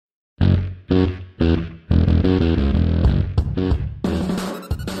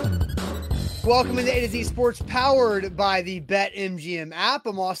Welcome into A to Z Sports, powered by the BetMGM app.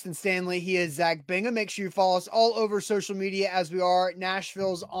 I'm Austin Stanley. He is Zach Bingham. Make sure you follow us all over social media as we are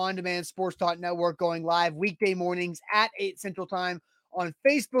Nashville's on-demand sports talk network, going live weekday mornings at 8 Central Time on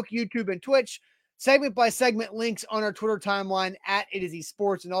Facebook, YouTube, and Twitch. Segment by segment links on our Twitter timeline at A to Z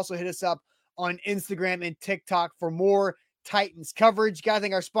Sports, and also hit us up on Instagram and TikTok for more Titans coverage. Got to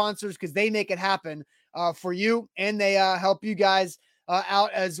thank our sponsors because they make it happen for you, and they help you guys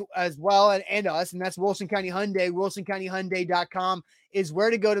out as well, and us, and that's Wilson County Hyundai. WilsonCountyHyundai.com is where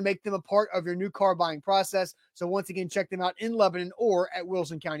to go to make them a part of your new car buying process. So once again, check them out in Lebanon or at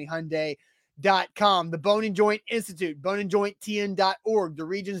WilsonCountyHyundai.com. The Bone and Joint Institute, boneandjointtn.org, the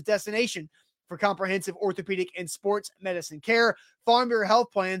region's destination for comprehensive orthopedic and sports medicine care. Farm Bureau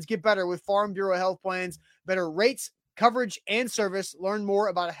Health Plans. Get better with Farm Bureau Health Plans. Better rates, coverage, and service. Learn more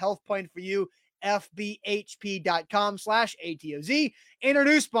about a health plan for you. FBHP.com/ATOZ. And our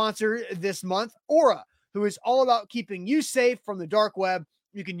new sponsor this month, Aura, who is all about keeping you safe from the dark web.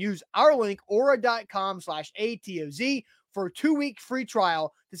 You can use our link, aura.com/ATOZ, for a 2-week free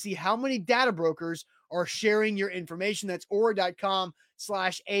trial to see how many data brokers are sharing your information. That's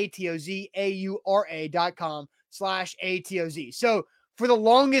aura.com/ATOZ, AURA.com/ATOZ. So for the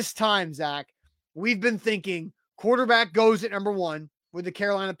longest time, Zach, we've been thinking quarterback goes at number 1, with the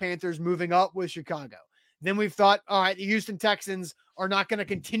Carolina Panthers moving up with Chicago. Then we've thought, all right, the Houston Texans are not going to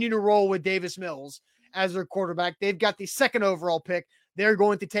continue to roll with Davis Mills as their quarterback. They've got the 2nd overall pick. They're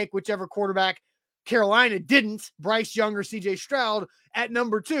going to take whichever quarterback Carolina didn't, Bryce Young or CJ Stroud, at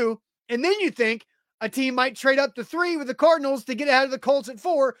number 2. And then you think a team might trade up to 3 with the Cardinals to get ahead of the Colts at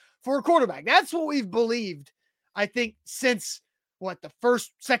 4 for a quarterback. That's what we've believed, I think, since, the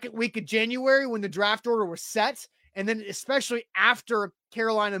second week of January when the draft order was set. And then especially after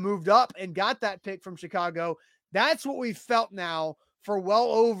Carolina moved up and got that pick from Chicago, that's what we've felt now for well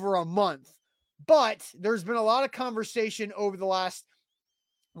over a month. But there's been a lot of conversation over the last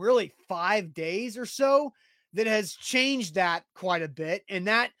really 5 days or so that has changed that quite a bit. And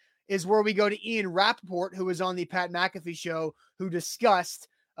that is where we go to Ian Rappaport, who was on the Pat McAfee show, who discussed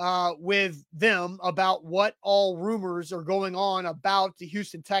with them about what all rumors are going on about the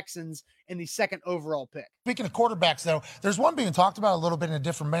Houston Texans in the 2nd overall pick. Speaking of quarterbacks, though, there's one being talked about a little bit in a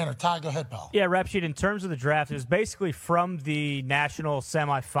different manner. Ty, go ahead, pal. Yeah, Rap Sheet, in terms of the draft, it was basically from the national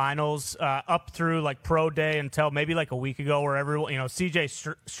semifinals up through pro day until maybe a week ago, where everyone,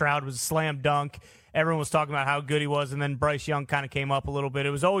 CJ Stroud was a slam dunk. Everyone was talking about how good he was, and then Bryce Young kind of came up a little bit. It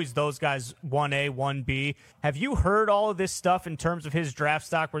was always those guys, 1A, 1B. Have you heard all of this stuff in terms of his draft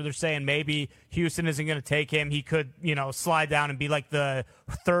stock where they're saying maybe Houston isn't going to take him? He could, slide down and be the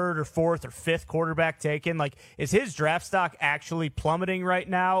 3rd or 4th or 5th quarterback taken. Is his draft stock actually plummeting right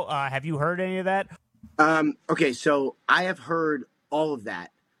now? Have you heard any of that? Okay, so I have heard all of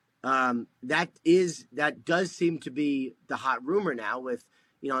that. That does seem to be the hot rumor now with,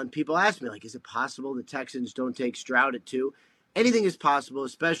 and people ask me, is it possible the Texans don't take Stroud at 2? Anything is possible,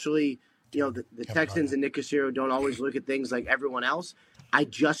 especially, the Texans and Nick Caserio don't always look at things like everyone else. I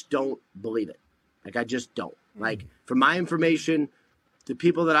just don't believe it. I just don't. From my information, the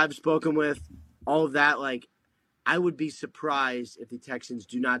people that I've spoken with, all of that, I would be surprised if the Texans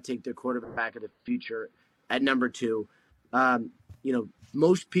do not take their quarterback of the future at number 2.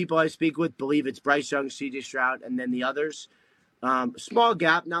 Most people I speak with believe it's Bryce Young, CJ Stroud, and then the others. Small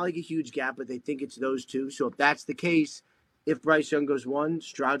gap, not a huge gap, but they think it's those 2. So if that's the case, if Bryce Young goes 1,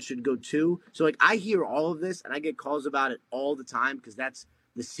 Stroud should go 2. So I hear all of this and I get calls about it all the time because that's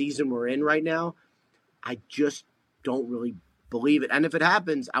the season we're in right now. I just don't really believe it. And if it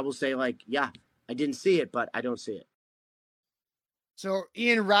happens, I will say yeah, I didn't see it, but I don't see it. So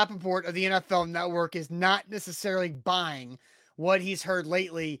Ian Rappaport of the NFL Network is not necessarily buying what he's heard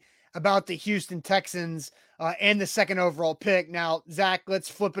lately about the Houston Texans and the 2nd overall pick. Now, Zach, let's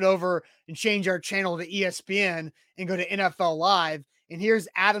flip it over and change our channel to ESPN and go to NFL Live. And here's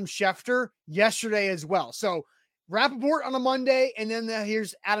Adam Schefter yesterday as well. So Rappaport on a Monday, and then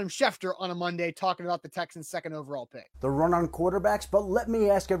here's Adam Schefter on a Monday talking about the Texans' 2nd overall pick. The run on quarterbacks, but let me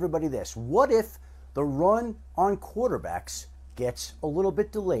ask everybody this. What if the run on quarterbacks gets a little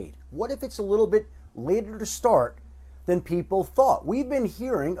bit delayed? What if it's a little bit later to start than people thought? We've been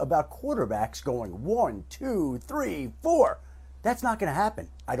hearing about quarterbacks going 1, 2, 3, 4. That's not going to happen,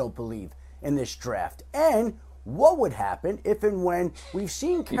 I don't believe, in this draft. And what would happen if and when we've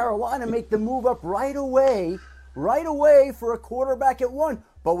seen Carolina make the move up right away for a quarterback at 1,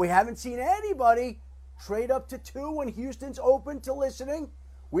 but we haven't seen anybody trade up to 2 when Houston's open to listening.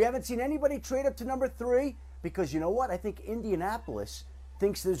 We haven't seen anybody trade up to number 3 because you know what? I think Indianapolis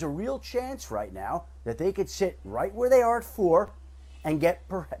thinks there's a real chance right now that they could sit right where they are at 4 and get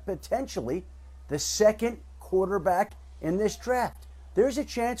potentially the second quarterback in this draft. There's a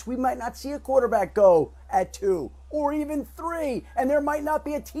chance we might not see a quarterback go at 2 or even 3, and there might not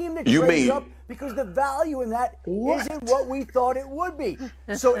be a team that trades up because the value in that isn't what we thought it would be.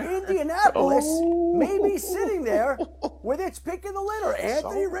 So Indianapolis may be sitting there with its pick in the litter,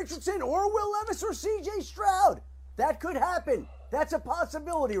 Anthony Richardson or Will Levis or C.J. Stroud. That could happen. That's a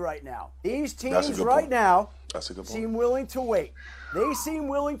possibility right now. These teams right now seem willing to wait. They seem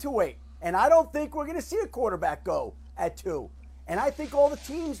willing to wait. And I don't think we're going to see a quarterback go at 2. And I think all the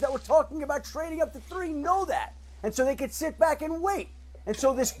teams that were talking about trading up to 3 know that. And so they could sit back and wait. And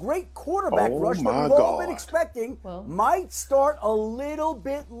so this great quarterback rush that we've all been expecting might start a little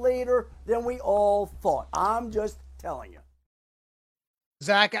bit later than we all thought. I'm just telling you.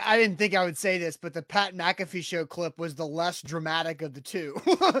 Zach, I didn't think I would say this, but the Pat McAfee show clip was the less dramatic of the two,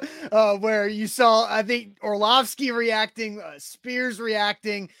 where you saw, I think, Orlovsky reacting, Spears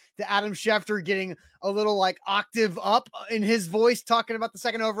reacting to Adam Schefter getting a little like octave up in his voice, talking about the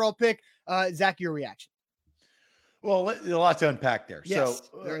second overall pick. Zach, your reaction? Well, a lot to unpack there. Yes,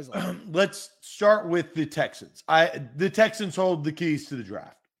 so there is a lot. Let's start with the Texans. The Texans hold the keys to the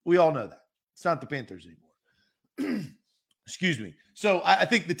draft. We all know that. It's not the Panthers anymore. Excuse me. So I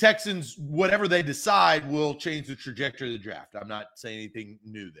think the Texans, whatever they decide, will change the trajectory of the draft. I'm not saying anything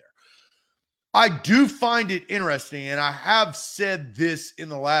new there. I do find it interesting, and I have said this in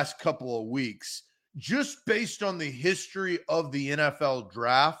the last couple of weeks, just based on the history of the NFL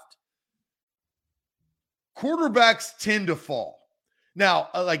draft, quarterbacks tend to fall. Now,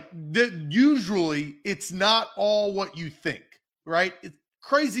 usually it's not all what you think, right?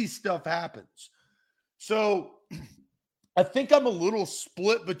 Crazy stuff happens. So I think I'm a little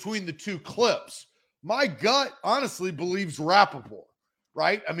split between the two clips. My gut honestly believes Rappaport,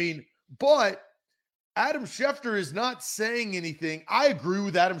 right? I mean, but Adam Schefter is not saying anything. I agree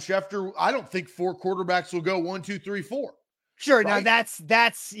with Adam Schefter. I don't think 4 quarterbacks will go 1, 2, 3, 4. Sure. Right? Now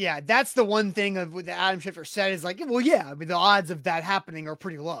that's the one thing of what Adam Schefter said is like, well, yeah, I mean, the odds of that happening are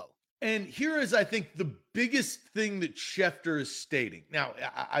pretty low. And here is, I think, the biggest thing that Schefter is stating. Now,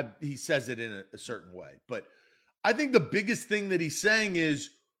 he says it in a certain way, but I think the biggest thing that he's saying is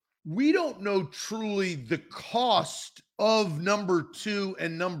we don't know truly the cost of number 2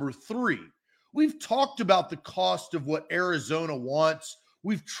 and number 3. We've talked about the cost of what Arizona wants.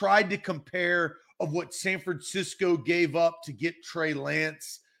 We've tried to compare of what San Francisco gave up to get Trey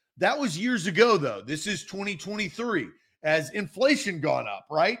Lance. That was years ago, though. This is 2023. Has inflation gone up,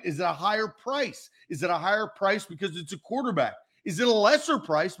 right? Is it a higher price? Is it a higher price because it's a quarterback? Is it a lesser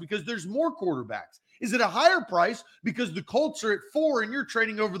price because there's more quarterbacks? Is it a higher price because the Colts are at 4 and you're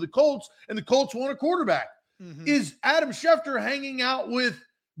trading over the Colts and the Colts want a quarterback? Mm-hmm. Is Adam Schefter hanging out with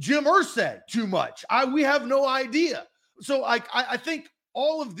Jim Irsay too much? We have no idea. So I think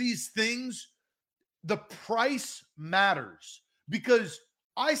all of these things, the price matters because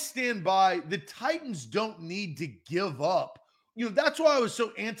I stand by the Titans don't need to give up. You know, that's why I was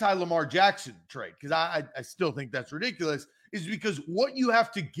so anti-Lamar Jackson trade, because I still think that's ridiculous, is because what you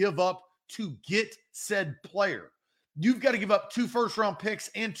have to give up to get said player. You've got to give up 2 first-round picks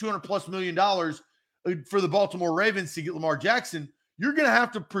and $200+ million for the Baltimore Ravens to get Lamar Jackson. You're going to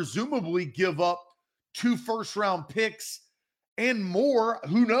have to presumably give up 2 first-round picks and more.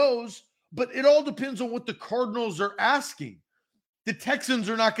 Who knows? But it all depends on what the Cardinals are asking. The Texans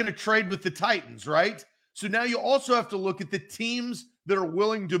are not going to trade with the Titans, right? So now you also have to look at the teams that are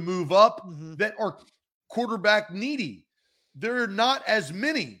willing to move up that are quarterback needy. There are not as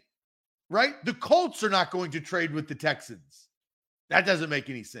many, right? The Colts are not going to trade with the Texans. That doesn't make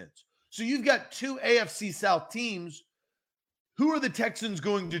any sense. So you've got 2 AFC South teams. Who are the Texans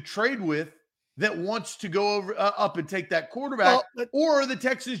going to trade with that wants to go over up and take that quarterback? Or are the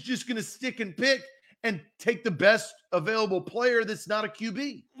Texans just going to stick and pick and take the best available player that's not a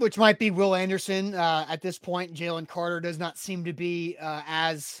QB? Which might be Will Anderson. At this point, Jalen Carter does not seem to be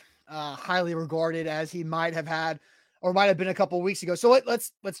as highly regarded as he might have had or might have been a couple of weeks ago. So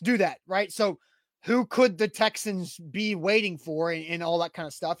let's do that, right? So who could the Texans be waiting for and all that kind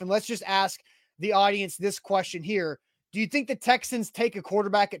of stuff? And let's just ask the audience this question here. Do you think the Texans take a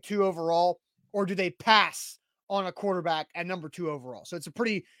quarterback at 2 overall, or do they pass on a quarterback at number 2 overall? So it's a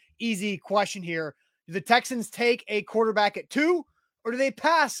pretty easy question here. Do the Texans take a quarterback at 2, or do they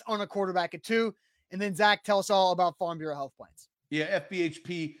pass on a quarterback at 2? And then Zach, tell us all about Farm Bureau Health Plans. Yeah,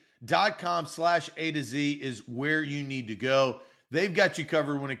 FBHP.com/A to Z is where you need to go. They've got you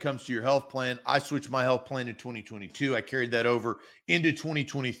covered when it comes to your health plan. I switched my health plan in 2022. I carried that over into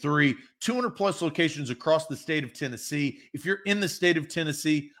 2023. 200+ locations across the state of Tennessee. If you're in the state of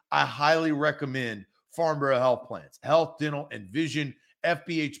Tennessee, I highly recommend Farm Bureau Health Plans. Health, dental, and vision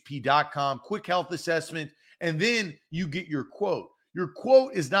fbhp.com, quick health assessment, and then you get your quote. Your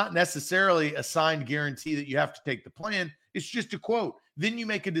quote is not necessarily a signed guarantee that you have to take the plan. It's just a quote. Then you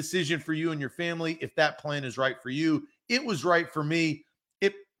make a decision for you and your family if that plan is right for you. It was right for me.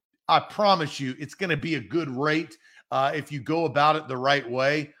 I promise you, it's going to be a good rate if you go about it the right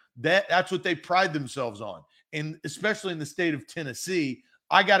way. That's what they pride themselves on. And especially in the state of Tennessee,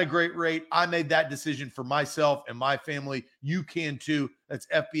 I got a great rate. I made that decision for myself and my family. You can too. That's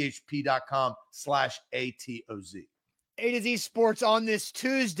fbhp.com/ATOZ. A to Z Sports on this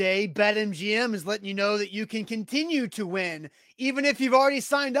Tuesday. BetMGM is letting you know that you can continue to win even if you've already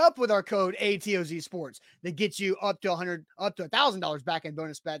signed up with our code ATOZ Sports. That gets you up to $1,000 back in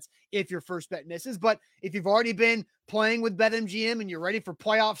bonus bets if your first bet misses. But if you've already been playing with BetMGM and you're ready for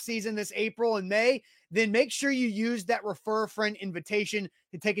playoff season this April and May, then make sure you use that refer a friend invitation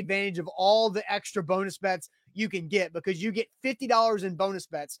to take advantage of all the extra bonus bets you can get, because you get $50 in bonus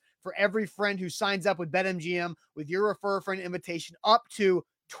bets for every friend who signs up with BetMGM with your refer a friend invitation, up to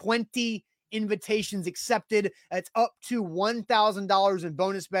 20 invitations accepted. That's up to $1,000 in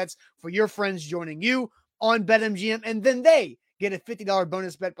bonus bets for your friends joining you on BetMGM. And then they get a $50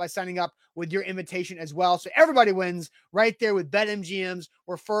 bonus bet by signing up with your invitation as well. So everybody wins right there with BetMGM's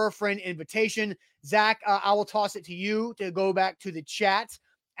refer a friend invitation. Zach, I will toss it to you to go back to the chat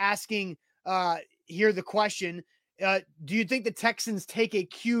asking, here the question, do you think the Texans take a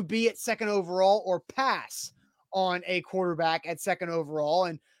QB at second overall or pass on a quarterback at second overall?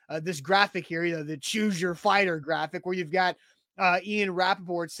 And this graphic here, the choose your fighter graphic, where you've got Ian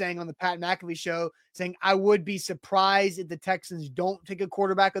Rappaport saying on the Pat McAfee show, saying, I would be surprised if the Texans don't take a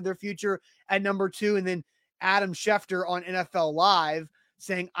quarterback of their future at number 2. And then Adam Schefter on NFL Live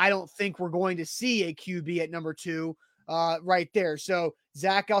saying, I don't think we're going to see a QB at number 2 right there. So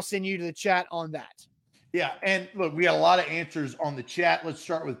Zach, I'll send you to the chat on that. Yeah, and look, we got a lot of answers on the chat. Let's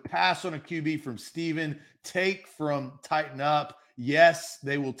start with pass on a QB from Steven. Take from Tighten Up. Yes,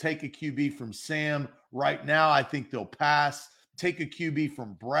 they will take a QB from Sam. Right now, I think they'll pass. Take a QB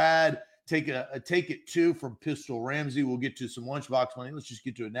from Brad. Take it too from Pistol Ramsey. We'll get to some lunchbox money. Let's just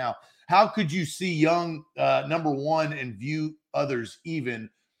get to it now. How could you see Young number 1 and view others even?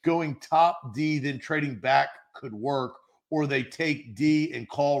 Going top D, then trading back could work, or they take D and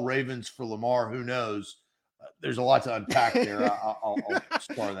call Ravens for Lamar. Who knows? There's a lot to unpack there. I'll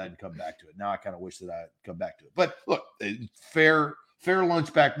spar that and come back to it. Now I kind of wish that I had come back to it. But look, fair lunch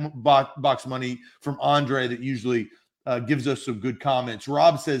box money from Andre that usually gives us some good comments.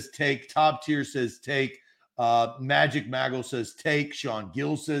 Rob says take. Top Tier says take. Magic Maggle says take. Sean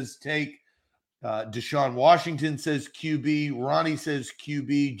Gill says take. Deshaun Washington says QB. Ronnie says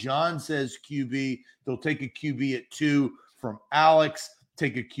QB. John says QB. They'll take a QB at 2 from Alex.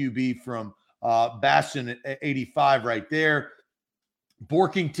 Take a QB from Bastion at 85 right there.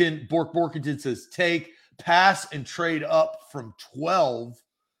 Borkington says take. Pass and trade up from 12.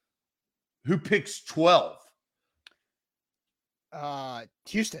 Who picks 12?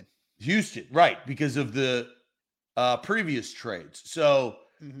 Houston, right, because of the previous trades. So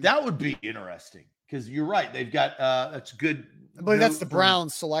that would be interesting, because you're right. They've got that's good. I believe that's the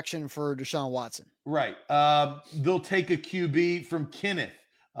Browns selection for Deshaun Watson. Right. They'll take a QB from Kenneth.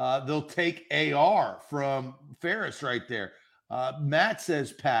 They'll take AR from Ferris right there. Matt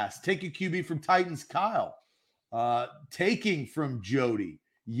says pass. Take a QB from Titans Kyle. Taking from Jody.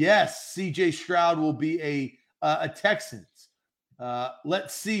 Yes, CJ Stroud will be a Texans.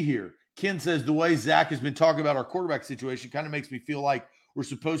 Let's see here. Ken says the way Zach has been talking about our quarterback situation kind of makes me feel like we're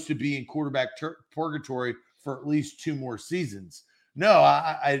supposed to be in quarterback purgatory for at least 2 more seasons. No,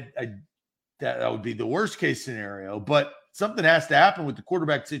 that would be the worst case scenario, but something has to happen with the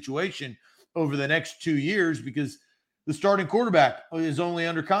quarterback situation over the next 2 years, because the starting quarterback is only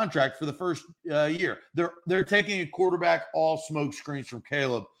under contract for the first year. They're taking a quarterback, all smoke screens from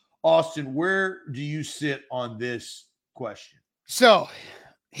Caleb. Austin, where do you sit on this question? So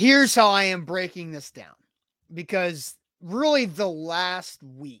here's how I am breaking this down, because really the last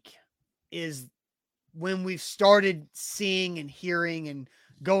week is when we've started seeing and hearing and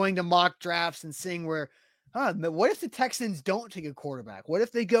going to mock drafts and seeing where, what if the Texans don't take a quarterback? What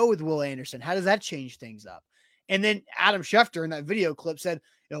if they go with Will Anderson? How does that change things up? And then Adam Schefter in that video clip said,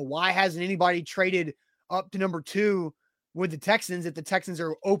 why hasn't anybody traded up to number 2 with the Texans if the Texans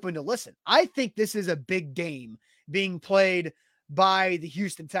are open to listen? I think this is a big game being played by the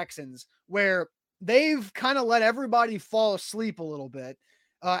Houston Texans, where they've kind of let everybody fall asleep a little bit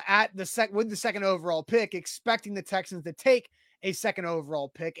with the second overall pick, expecting the Texans to take a second overall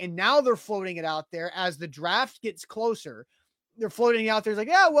pick. And now they're floating it out there as the draft gets closer. They're floating it out there. It's like,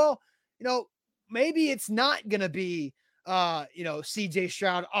 yeah, well, maybe it's not going to be CJ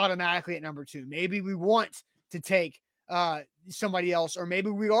Stroud automatically at number 2. Maybe we want to take somebody else, or maybe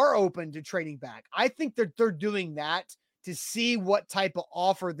we are open to trading back. I think that they're doing that to see what type of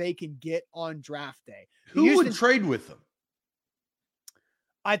offer they can get on draft day. Who would trade with them?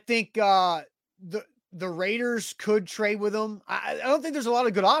 I think the Raiders could trade with them. I don't think there's a lot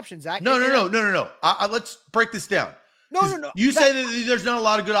of good options. Zach. No. Let's break this down. No. You say that there's not a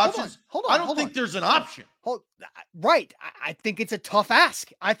lot of good options. Hold on. I don't think there's an option. Right. I think it's a tough ask.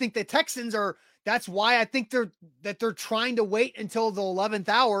 I think the Texans are. That's why I think they're trying to wait until the 11th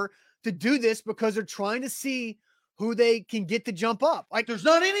hour to do this, because they're trying to see who they can get to jump up. Like, there's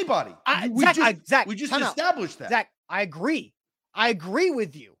not anybody. We just established that. Zach, I agree. I agree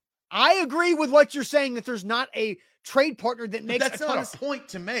with you. I agree with what you're saying, that there's not a trade partner that makes that's not a point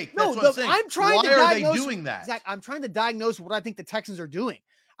to make. No, that's what I'm saying. Why are they doing that? Zach, I'm trying to diagnose what I think the Texans are doing.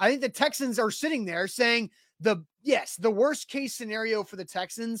 I think the Texans are sitting there saying the worst case scenario for the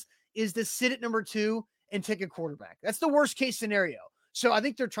Texans is to sit at number 2 and take a quarterback. That's the worst case scenario. So I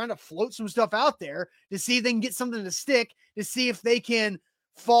think they're trying to float some stuff out there to see if they can get something to stick, to see if they can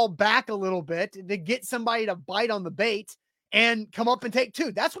fall back a little bit, to get somebody to bite on the bait and come up and take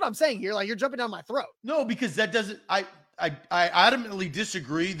 2. That's what I'm saying here. Like, you're jumping down my throat. No, because that doesn't, I adamantly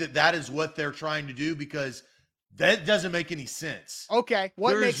disagree that is what they're trying to do, because that doesn't make any sense. Okay.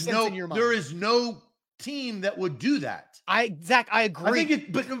 What makes sense in your mind? There is no team that would do that. Zach, I agree. I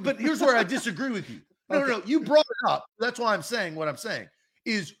think but here's where I disagree with you. No. You brought it up. That's why I'm saying what I'm saying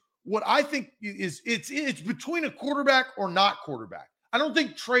is what I think is it's between a quarterback or not quarterback. I don't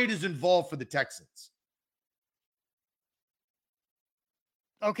think trade is involved for the Texans.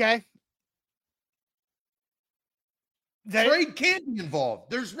 Okay. Trade can't be involved.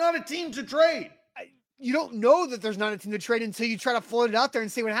 There's not a team to trade. You don't know that there's not a team to trade until you try to float it out there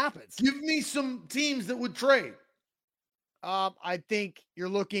and see what happens. Give me some teams that would trade. I think you're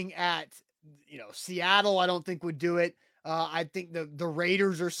looking at, Seattle, I don't think would do it. I think the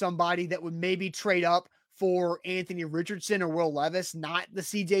Raiders are somebody that would maybe trade up for Anthony Richardson or Will Levis, not the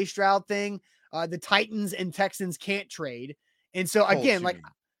CJ Stroud thing. The Titans and Texans can't trade. And so again,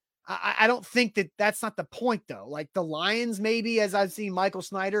 I don't think that's not the point though. Like the Lions, maybe, as I've seen Michael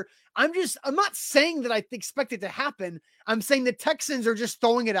Snyder, I'm not saying that I expect it to happen. I'm saying the Texans are just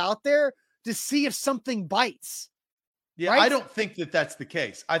throwing it out there to see if something bites. Yeah, right? I don't think that that's the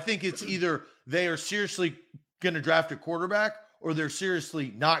case. I think it's either they are seriously going to draft a quarterback or they're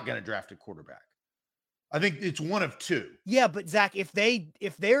seriously not going to draft a quarterback. I think it's one of two. Yeah, but Zach, if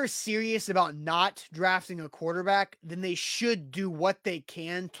they're serious about not drafting a quarterback, then they should do what they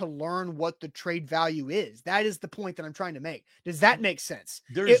can to learn what the trade value is. That is the point that I'm trying to make. Does that make sense?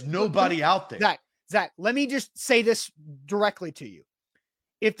 There's nobody out there. Zach, let me just say this directly to you.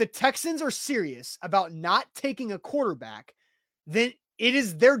 If the Texans are serious about not taking a quarterback, then it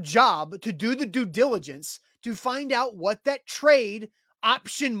is their job to do the due diligence to find out what that trade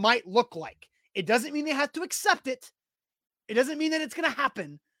option might look like. It doesn't mean they have to accept it. It doesn't mean that it's going to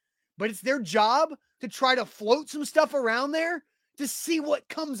happen, but it's their job to try to float some stuff around there to see what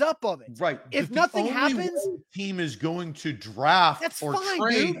comes up of it. Right. If nothing happens, the team is going to draft that's or fine,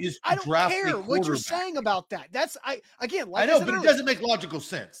 trade dude. is to I don't draft care a what you're saying about that. That's I know, but it doesn't make logical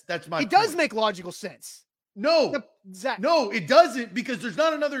sense. That's my point. It does make logical sense. No, Zach. No, it doesn't, because there's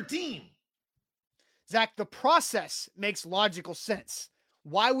not another team. Zach, the process makes logical sense.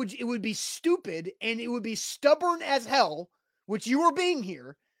 Why would it would be stupid and it would be stubborn as hell, which you were being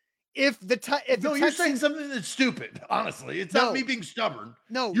here, if you're saying something that's stupid. Honestly, it's not me being stubborn.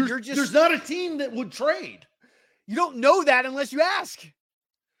 No, there's not a team that would trade. You don't know that unless you ask.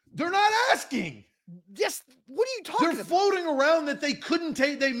 They're not asking. Yes. What are you talking about? They're floating around that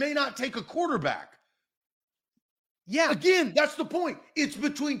they may not take a quarterback. Yeah. Again, that's the point. It's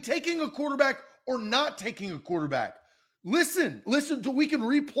between taking a quarterback or not taking a quarterback. Listen to, we can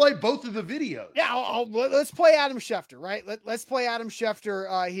replay both of the videos. Yeah, let's play Adam Schefter, right? Let's play Adam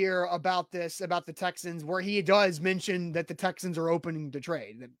Schefter here about the Texans, where he does mention that the Texans are opening to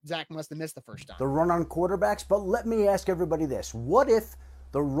trade. That Zach must have missed the first time. The run on quarterbacks, but let me ask everybody this. What if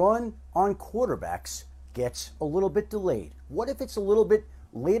the run on quarterbacks gets a little bit delayed? What if it's a little bit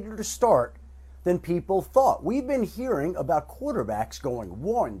later to start than people thought? We've been hearing about quarterbacks going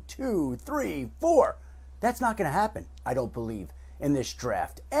 1, 2, 3, 4. That's not going to happen, I don't believe, in this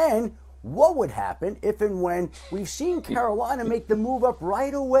draft. And what would happen if and when we've seen Carolina make the move up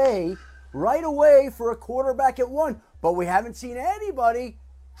right away for a quarterback at 1, but we haven't seen anybody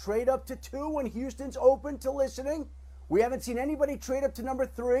trade up to 2 when Houston's open to listening. We haven't seen anybody trade up to number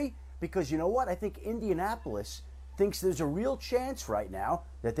 3 because, you know what? I think Indianapolis thinks there's a real chance right now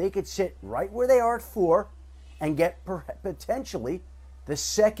that they could sit right where they are at 4 and get potentially the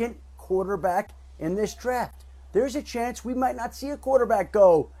second quarterback in this draft. There's a chance we might not see a quarterback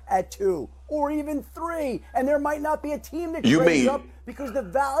go at 2 or even 3, and there might not be a team that trades up because the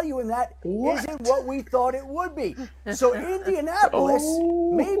value in that isn't what we thought it would be. So Indianapolis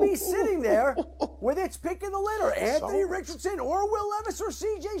may be sitting there with its pick in the litter, Anthony Richardson or Will Levis or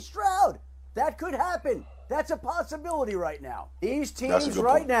C.J. Stroud. That could happen. That's a possibility right now. These teams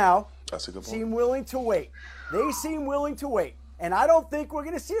right now seem willing to wait. They seem willing to wait. And I don't think we're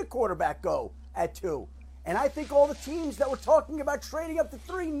going to see a quarterback go at 2. And I think all the teams that were talking about trading up to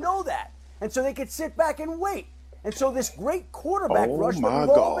 3 know that. And so they could sit back and wait. And so this great quarterback rush that we've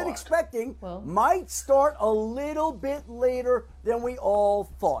all been expecting might start a little bit later than we all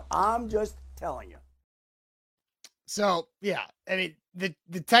thought. I'm just telling you. So, yeah, I mean,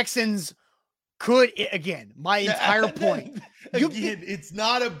 the Texans could, again, my entire point. It's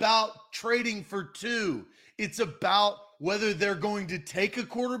not about trading for 2. It's about whether they're going to take a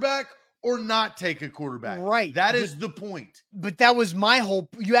quarterback or not take a quarterback. Right. That is the point. But that was my whole,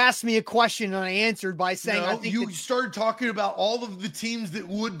 you asked me a question and I answered by saying, no, I think you started talking about all of the teams that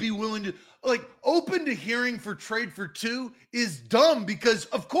would be willing to, like, open to hearing for trade for 2 is dumb because,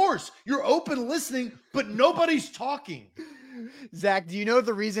 of course, you're open listening, but nobody's talking. Zach, do you know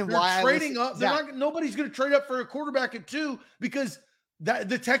the reason why trading up? Nobody's going to trade up for a quarterback at 2 because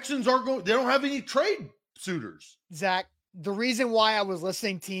the Texans aren't going. They don't have any trade suitors. Zach, the reason why I was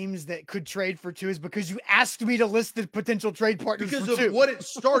listing teams that could trade for 2 is because you asked me to list the potential trade partners because for 2. Of what it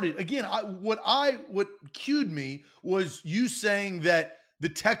started. Again, what cued me was you saying that the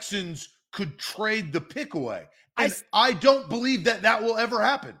Texans could trade the pick away. And I don't believe that will ever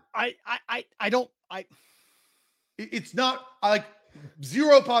happen. It's not like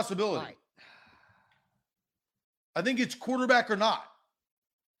zero possibility. Right. I think it's quarterback or not.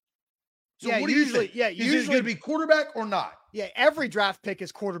 So what do you think? Is it going to be quarterback or not? Yeah, every draft pick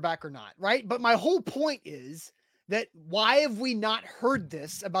is quarterback or not, right? But my whole point is that why have we not heard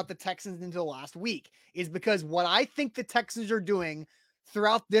this about the Texans until last week is because what I think the Texans are doing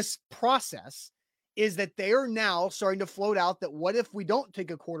throughout this process is that they are now starting to float out that what if we don't take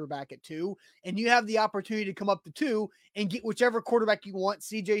a quarterback at 2 and you have the opportunity to come up to 2 and get whichever quarterback you want,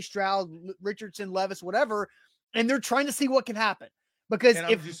 CJ Stroud, Richardson, Levis, whatever, and they're trying to see what can happen. Because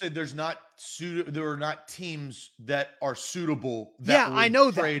if you said there are not teams that are suitable. I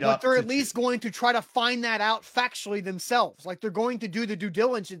know that, but they're at least going to try to find that out factually themselves. Like they're going to do the due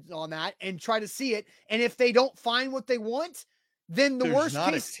diligence on that and try to see it. And if they don't find what they want, then the worst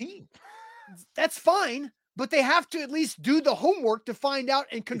case team. That's fine, but they have to at least do the homework to find out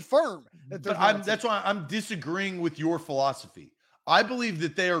and confirm that. That's why I'm disagreeing with your philosophy. I believe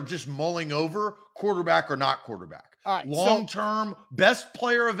that they are just mulling over quarterback or not quarterback. All right, long-term, best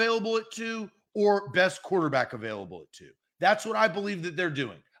player available at 2 or best quarterback available at 2. That's what I believe that they're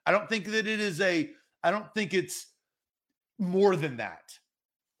doing. I don't think it's more than that.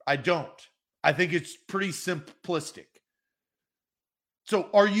 I don't. I think it's pretty simplistic. So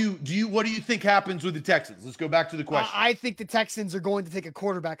what do you think happens with the Texans? Let's go back to the question. I think the Texans are going to take a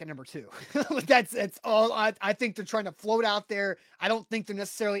quarterback at number 2. That's all. I think they're trying to float out there. I don't think they're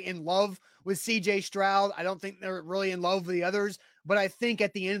necessarily in love with CJ Stroud. I don't think they're really in love with the others, but I think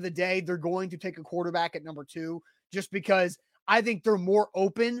at the end of the day, they're going to take a quarterback at number 2, just because I think they're more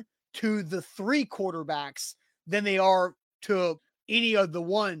open to the 3 quarterbacks than they are to any of the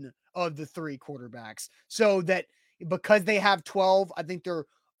one of the 3 quarterbacks. So that because they have 12, I think they're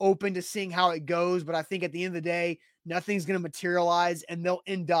open to seeing how it goes. But I think at the end of the day, nothing's going to materialize and they'll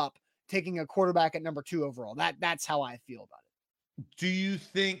end up taking a quarterback at number 2 overall. That's how I feel about it. Do you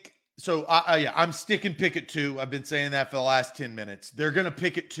think so? I'm sticking pick at 2. I've been saying that for the last 10 minutes. They're going to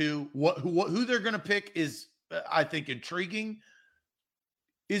pick at 2. Who they're going to pick is, I think, intriguing.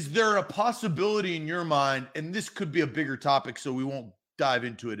 Is there a possibility in your mind, and this could be a bigger topic, so we won't dive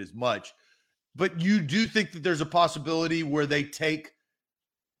into it as much, but you do think that there's a possibility where they take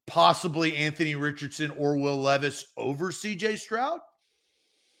possibly Anthony Richardson or Will Levis over CJ Stroud?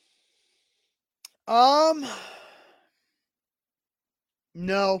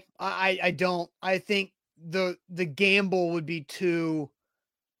 No, I don't. I think the gamble would be too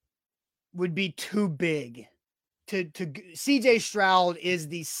big. To CJ Stroud is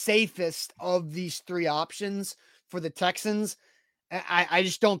the safest of these 3 options for the Texans. I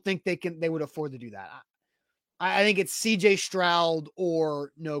just don't think they would afford to do that. I think it's CJ Stroud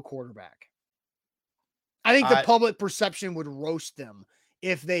or no quarterback. I think the public perception would roast them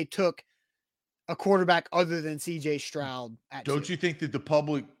if they took a quarterback other than CJ Stroud at 2. Don't you think that the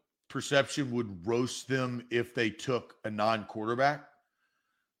public perception would roast them if they took a non-quarterback?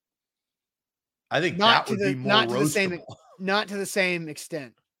 I think Not that would be more not to the same roastable. not to the same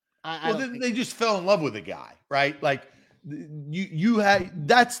extent. I Well, don't then think they so. just fell in love with a guy, right? Like you had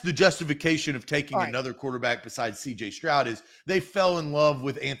that's the justification of taking All right. another quarterback besides CJ Stroud is they fell in love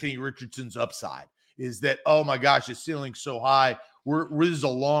with Anthony Richardson's upside. Is that, oh my gosh, his ceiling's so high. This is a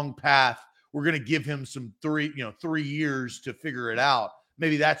long path. We're going to give him some 3 years to figure it out.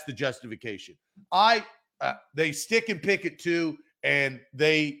 Maybe that's the justification. They stick and pick at 2, and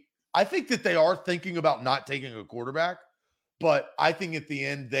I think that they are thinking about not taking a quarterback, but I think at the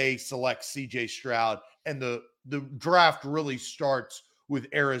end they select CJ Stroud, and the draft really starts with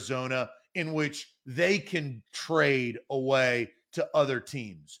Arizona, in which they can trade away to other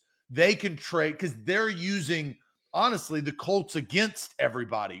teams. They can trade because they're using, honestly, the Colts against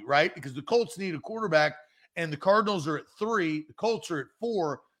everybody, right? Because the Colts need a quarterback, and the Cardinals are at 3, the Colts are at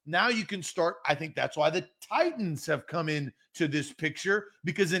 4. Now you can start. I think that's why the Titans have come into this picture,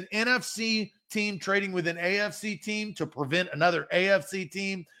 because an NFC team trading with an AFC team to prevent another AFC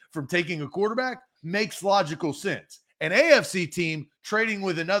team from taking a quarterback makes logical sense. An AFC team trading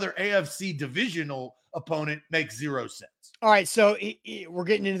with another AFC divisional opponent makes 0 sense. All right, so we're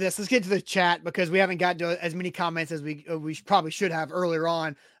getting into this. Let's get to the chat because we haven't got to as many comments as we probably should have earlier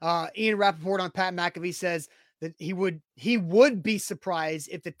on. Ian Rappaport on Pat McAfee says that he would be surprised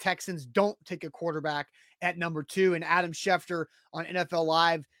if the Texans don't take a quarterback at number 2. And Adam Schefter on NFL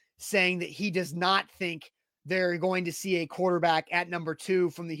Live saying that he does not think they're going to see a quarterback at number 2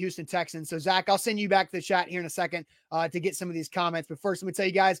 from the Houston Texans. So, Zach, I'll send you back to the chat here in a second to get some of these comments. But first, let me tell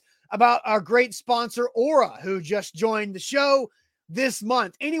you guys about our great sponsor, Aura, who just joined the show this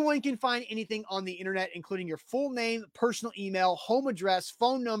month. Anyone can find anything on the internet, including your full name, personal email, home address,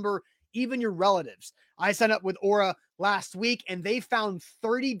 phone number, even your relatives. I signed up with Aura last week, and they found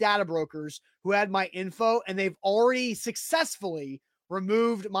 30 data brokers who had my info, and they've already successfully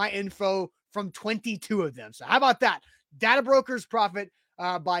removed my info from 22 of them. So how about that? Data brokers profit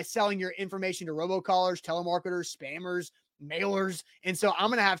by selling your information to robocallers, telemarketers, spammers, mailers. And so I'm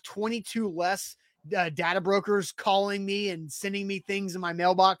going to have 22 less data brokers calling me and sending me things in my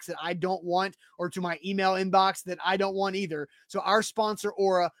mailbox that I don't want, or to my email inbox that I don't want either. So our sponsor,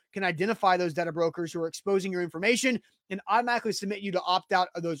 Aura, can identify those data brokers who are exposing your information and automatically submit you to opt out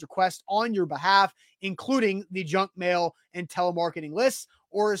of those requests on your behalf, including the junk mail and telemarketing lists.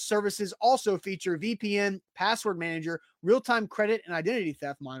 Aura's services also feature VPN, password manager, real-time credit and identity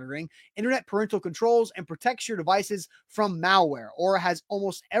theft monitoring, internet parental controls, and protects your devices from malware. Aura has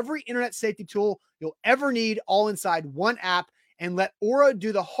almost every internet safety tool you'll ever need all inside one app, and let Aura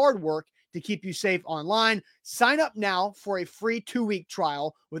do the hard work to keep you safe online. Sign up now for a free 2-week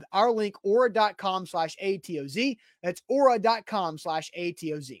trial with our link, aura.com/ATOZ. That's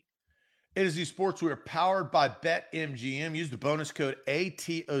aura.com/ATOZ. A to Z Sports, we are powered by BetMGM. Use the bonus code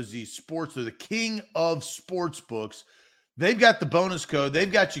ATOZ Sports. They're the king of sportsbooks. They've got the bonus code. They've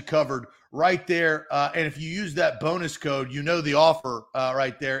got you covered right there. And if you use that bonus code, you know the offer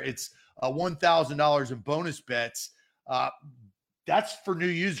right there. It's $1,000 in bonus bets. That's for new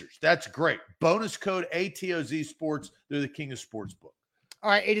users. That's great. Bonus code ATOZ Sports. They're the king of sportsbook. All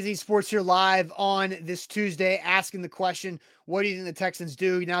right, A to Z Sports here live on this Tuesday, asking the question, what do you think the Texans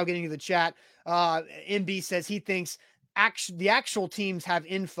do? Now getting to the chat. MB says he thinks the actual teams have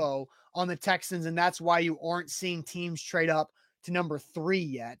info on the Texans, and that's why you aren't seeing teams trade up to number 3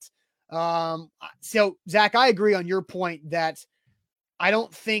 yet. So, Zach, I agree on your point that I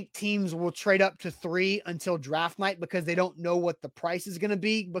don't think teams will trade up to 3 until draft night, because they don't know what the price is going to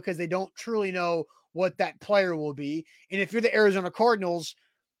be, because they don't truly know what that player will be. And if you're the Arizona Cardinals,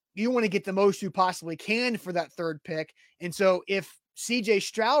 you want to get the most you possibly can for that 3rd pick. And so if CJ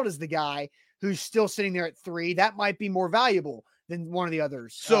Stroud is the guy who's still sitting there at 3, that might be more valuable than one of the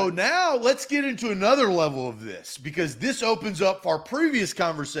others. So now let's get into another level of this, because this opens up our previous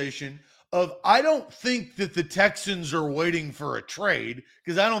conversation of, I don't think that the Texans are waiting for a trade,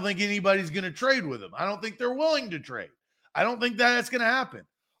 because I don't think anybody's going to trade with them. I don't think they're willing to trade. I don't think that's going to happen.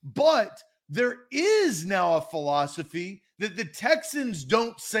 But there is now a philosophy that the Texans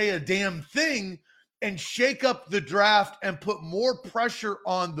don't say a damn thing and shake up the draft and put more pressure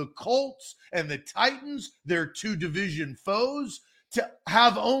on the Colts and the Titans, their 2 division foes, to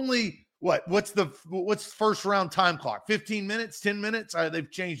have only what's first round time clock? 15 minutes, 10 minutes?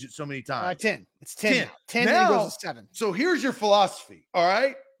 They've changed it so many times. 10. It's 10. 10 now, then it goes to 7. So here's your philosophy. All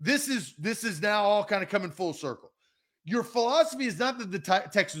right. This is now all kind of coming full circle. Your philosophy is not that the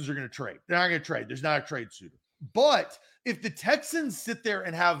Texans are going to trade. They're not going to trade. There's not a trade suitor. But if the Texans sit there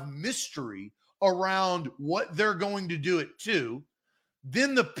and have mystery around what they're going to do at 2,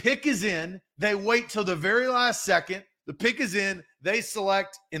 then the pick is in. They wait till the very last second. The pick is in. They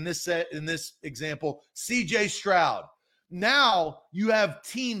select in this example, CJ Stroud. Now you have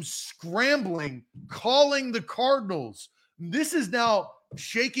teams scrambling, calling the Cardinals. This is now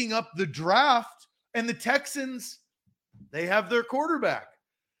shaking up the draft, and the Texans, they have their quarterback.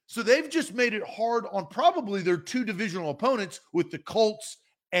 So they've just made it hard on probably their two divisional opponents with the Colts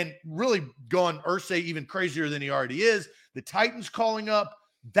and really gone Irsay even crazier than he already is. The Titans calling up.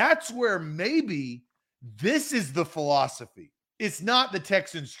 That's where maybe this is the philosophy. It's not the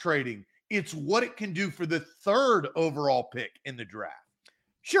Texans trading. It's what it can do for the third overall pick in the draft.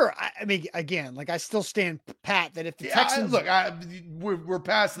 Sure. I mean, again, like I still stand pat that if the Texans we're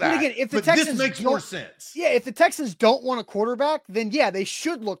past that. But again, if the Texans this makes more sense. Yeah, if the Texans don't want a quarterback, then yeah, they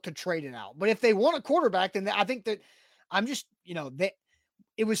should look to trade it out. But if they want a quarterback, then I think that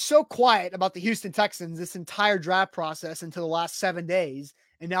it was so quiet about the Houston Texans this entire draft process until the last 7 days,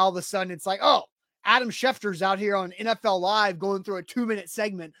 and now all of a sudden it's like, oh, Adam Schefter's out here on NFL Live going through a 2-minute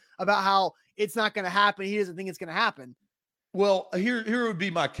segment about how it's not going to happen. He doesn't think it's going to happen. Well, here would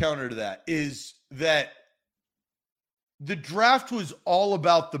be my counter to that is that the draft was all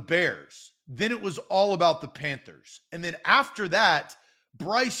about the Bears. Then it was all about the Panthers. And then after that,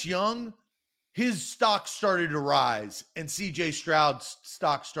 Bryce Young, his stock started to rise and CJ Stroud's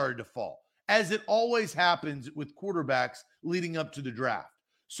stock started to fall, as it always happens with quarterbacks leading up to the draft.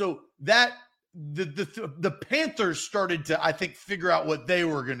 So that the Panthers started to, I think, figure out what they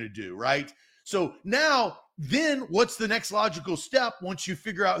were going to do, right? So now, then what's the next logical step once you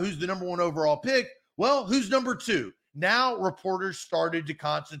figure out who's the number one overall pick? Well, who's number two? Now reporters started to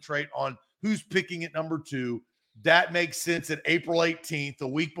concentrate on who's picking at number two. That makes sense. At April 18th, a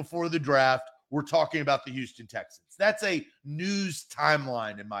week before the draft, we're talking about the Houston Texans. That's a news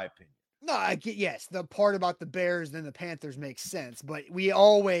timeline, in my opinion. No, yes, the part about the Bears and the Panthers makes sense, but we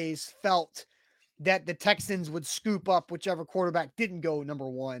always felt that the Texans would scoop up whichever quarterback didn't go number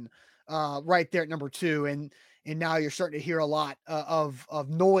one, right there at number two, and now you're starting to hear a lot of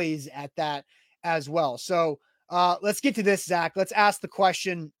noise at that as well. So let's get to this, Zach. Let's ask the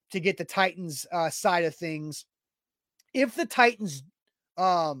question to get the Titans side of things. If the Titans,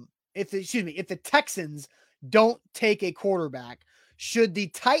 if the Texans don't take a quarterback, should the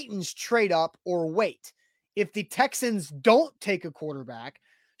Titans trade up or wait? If the Texans don't take a quarterback,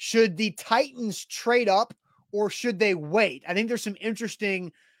 should the Titans trade up or should they wait? I think there's some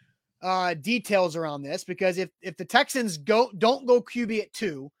interesting details around this, because if the Texans don't go QB at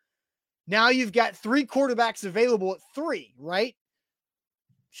 2, now you've got 3 quarterbacks available at 3, right?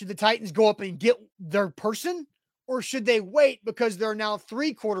 Should the Titans go up and get their person, or should they wait because there are now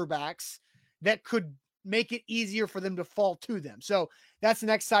 3 quarterbacks that could make it easier for them to fall to them? So that's the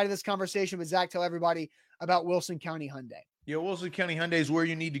next side of this conversation with Zach. Tell everybody about Wilson County Hyundai. Yeah, Wilson County Hyundai is where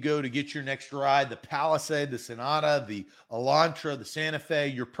you need to go to get your next ride. The Palisade, the Sonata, the Elantra, the Santa Fe.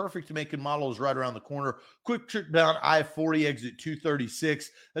 Your perfect make and model is right around the corner. Quick trip down I-40, exit 236.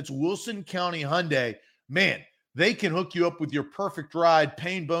 That's Wilson County Hyundai. Man, they can hook you up with your perfect ride.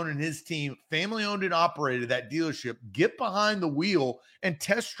 Payne Bone and his team, family owned and operated, that dealership. Get behind the wheel and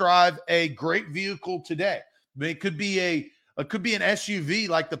test drive a great vehicle today. I mean, it could be an SUV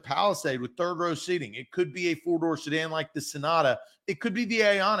like the Palisade with third row seating. It could be a 4-door sedan like the Sonata. It could be the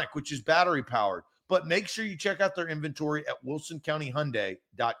Ioniq, which is battery powered. But make sure you check out their inventory at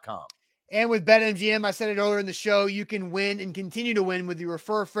wilsoncountyhyundai.com. And with BetMGM, I said it earlier in the show, you can win and continue to win with your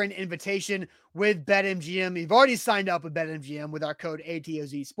Refer a Friend invitation with BetMGM. You've already signed up with BetMGM with our code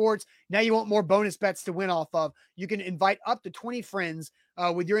ATOZ Sports. Now you want more bonus bets to win off of. You can invite up to 20 friends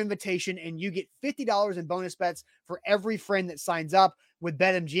with your invitation, and you get $50 in bonus bets for every friend that signs up with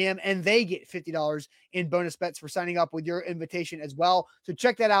BetMGM, and they get $50 in bonus bets for signing up with your invitation as well. So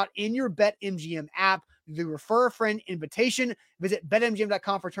check that out in your BetMGM app. The Refer a Friend invitation. Visit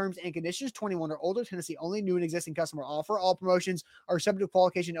BetMGM.com for terms and conditions. 21 or older, Tennessee only, new and existing customer offer. All promotions are subject to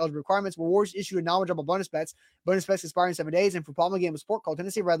qualification and eligible requirements. Rewards issued in knowledgeable bonus bets. Bonus bets expire in 7 days. And for problem game of sport, call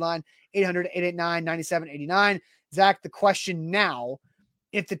Tennessee Redline 800-889-9789. Zach, the question now,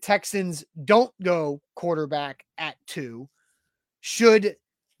 if the Texans don't go quarterback at 2, should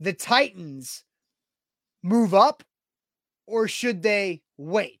the Titans move up or should they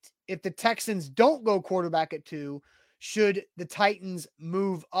wait? If the Texans don't go quarterback at 2, should the Titans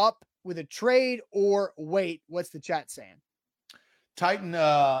move up with a trade or wait? What's the chat saying?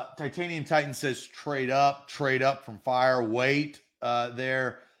 Titanium Titan says trade up from Fire. Wait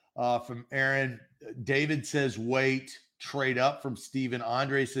there from Aaron. David says wait. Trade up from Steven.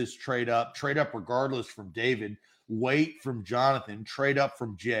 Andre says trade up regardless from David. Wait from Jonathan. Trade up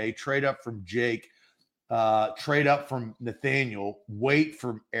from Jay. Trade up from Jake. Trade up from Nathaniel. Wait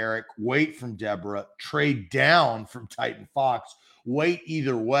from Eric. Wait from Deborah. Trade down from Titan Fox. wait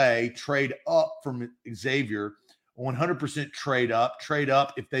either way, trade up from Xavier, 100% trade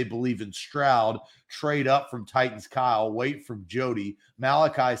up if they believe in Stroud, trade up from Titans Kyle, wait from Jody.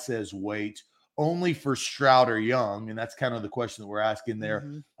 Malachi says wait, only for Stroud or Young, and that's kind of the question that we're asking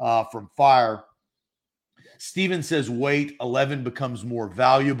there from Fire. Steven says wait, 11 becomes more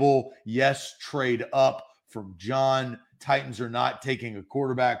valuable. Yes, trade up from John. Titans are not taking a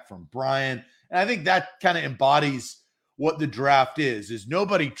quarterback from Brian. And I think that kind of embodies what the draft is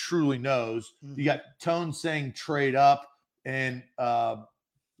nobody truly knows. You got Tone saying trade up, and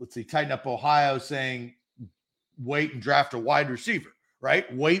let's see, Tighten Up Ohio saying wait and draft a wide receiver,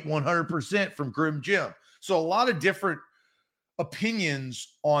 right? Wait 100% from Grim Jim. So a lot of different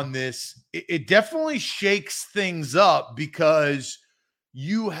opinions on this. It definitely shakes things up because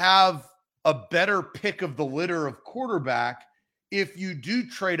you have a better pick of the litter of quarterback if you do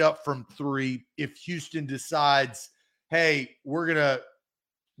trade up from 3, if Houston decides, hey, we're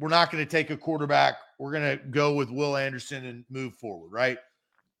not going to take a quarterback. We're going to go with Will Anderson and move forward, right?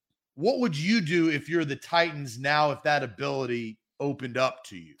 What would you do if you're the Titans now, if that ability opened up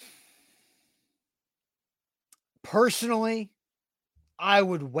to you? Personally, I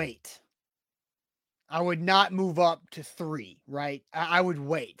would wait. I would not move up to 3, right? I would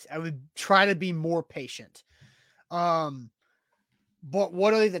wait. I would try to be more patient. But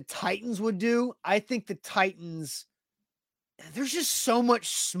what are the Titans would do? I think the Titans, there's just so much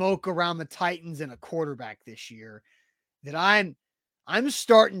smoke around the Titans and a quarterback this year that I'm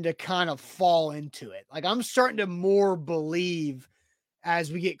starting to kind of fall into it. Like, I'm starting to more believe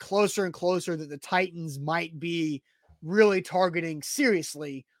as we get closer and closer that the Titans might be really targeting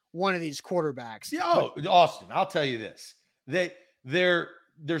seriously one of these quarterbacks. Yeah, Austin, I'll tell you this. Their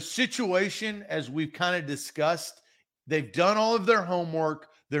situation, as we've kind of discussed, they've done all of their homework.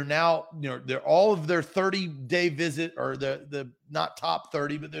 They're now, they're all of their 30-day visit, or the not top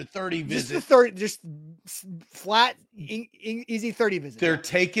 30, but their 30 visit. Just the 30, just flat, easy 30 visit. They're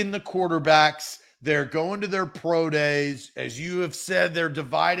taking the quarterbacks. They're going to their pro days. As you have said, they're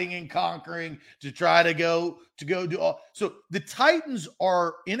dividing and conquering to try to go do all. So the Titans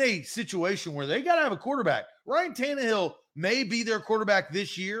are in a situation where they got to have a quarterback. Ryan Tannehill may be their quarterback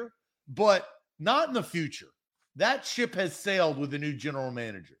this year, but not in the future. That ship has sailed with the new general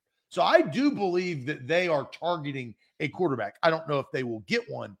manager. So I do believe that they are targeting a quarterback. I don't know if they will get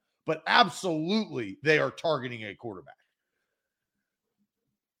one, but absolutely they are targeting a quarterback.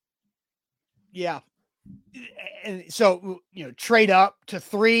 Yeah. And so, trade up to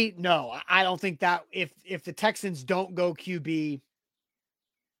 3. No, I don't think that if the Texans don't go QB,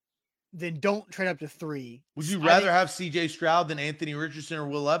 then don't trade up to 3. Would you rather have CJ Stroud than Anthony Richardson or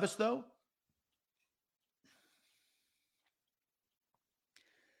Will Levis, though?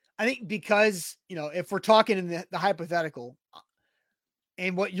 I think because, if we're talking in the hypothetical,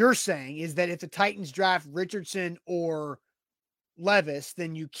 and what you're saying is that if the Titans draft Richardson or Levis,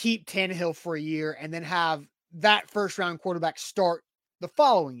 then you keep Tannehill for a year and then have that first round quarterback start the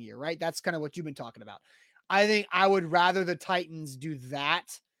following year, right? That's kind of what you've been talking about. I think I would rather the Titans do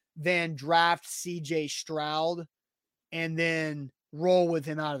that than draft CJ Stroud and then roll with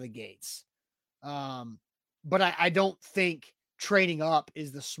him out of the gates. But I don't think trading up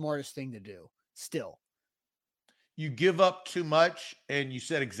is the smartest thing to do still. You give up too much, and you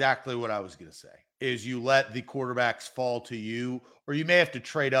said exactly what I was going to say, is you let the quarterbacks fall to you, or you may have to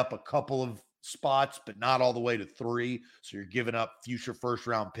trade up a couple of spots, but not all the way to 3. So you're giving up future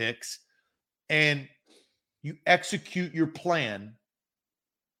first-round picks. And you execute your plan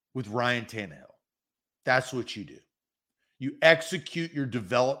with Ryan Tannehill. That's what you do. You execute your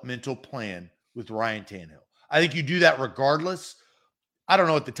developmental plan with Ryan Tannehill. I think you do that regardless. I don't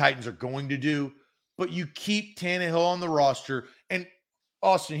know what the Titans are going to do, but you keep Tannehill on the roster. And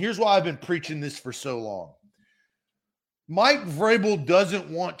Austin, here's why I've been preaching this for so long. Mike Vrabel doesn't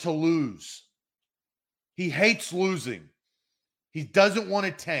want to lose. He hates losing. He doesn't want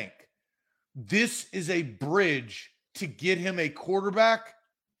to tank. This is a bridge to get him a quarterback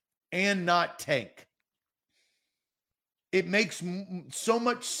and not tank. It makes so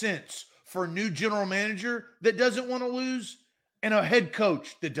much sense for a new general manager that doesn't want to lose and a head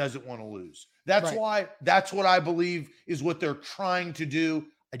coach that doesn't want to lose. That's why that's what I believe is what they're trying to do.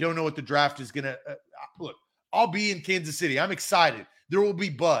 I don't know what the draft is going to look. I'll be in Kansas City. I'm excited. There will be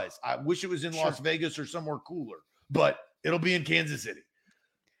buzz. I wish it was in Las Vegas or somewhere cooler, but it'll be in Kansas City.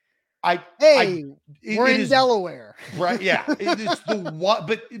 We're in Delaware. Right. Yeah. It's the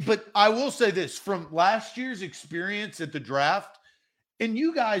what, but I will say this from last year's experience at the draft, and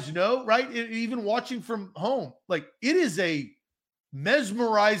you guys know, right? Even watching from home, like it is a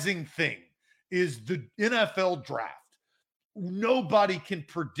mesmerizing thing is the NFL draft. nobody can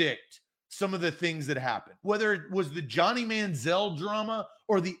predict some of the things that happened, whether it was the Johnny Manziel drama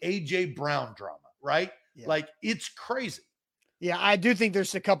or the AJ Brown drama, right? Yeah. Like, it's crazy. Yeah, I do think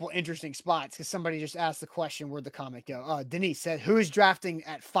there's a couple interesting spots because somebody just asked the question, where'd the comment go? Denise said, who is drafting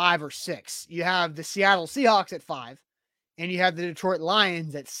at 5 or 6? You have the Seattle Seahawks at 5, and you have the Detroit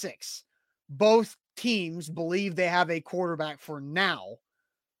Lions at 6. Both teams believe they have a quarterback for now,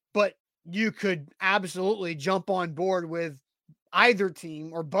 but you could absolutely jump on board with either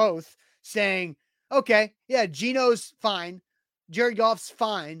team or both saying, okay, yeah, Geno's fine, Jared Goff's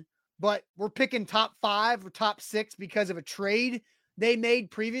fine, but we're picking top 5 or top 6 because of a trade they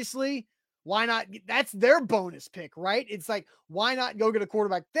made previously. Why not? That's their bonus pick, right? It's like, why not go get a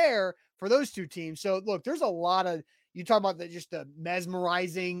quarterback there for those two teams? So look, there's a lot of, you talk about just the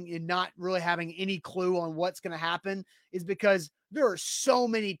mesmerizing and not really having any clue on what's going to happen, is because there are so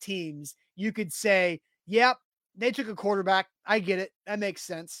many teams you could say, yep, they took a quarterback. I get it. That makes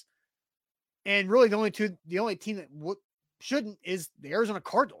sense. And really the only team that shouldn't is the Arizona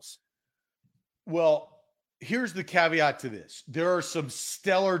Cardinals. Well, here's the caveat to this. There are some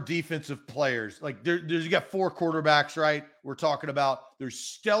stellar defensive players. Like you got 4 quarterbacks, right? We're talking about, there's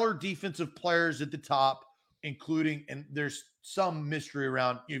stellar defensive players at the top, including, and there's some mystery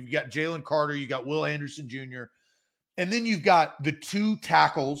around. You've got Jalen Carter, you got Will Anderson Jr., and then you've got the 2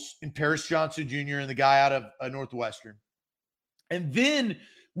 tackles in Paris Johnson Jr. and the guy out of Northwestern. And then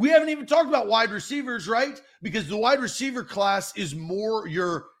we haven't even talked about wide receivers, right? Because the wide receiver class is more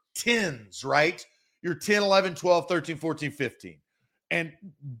your 10s, right? Your 10, 11, 12, 13, 14, 15. And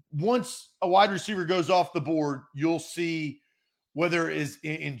once a wide receiver goes off the board, you'll see whether it is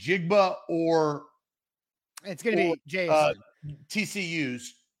in Jigba or it's going to be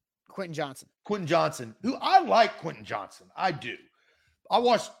TCU's Quentin Johnson, who I like. Quentin Johnson, I do. I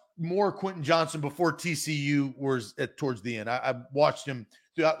watched more Quentin Johnson before TCU was towards the end. I watched him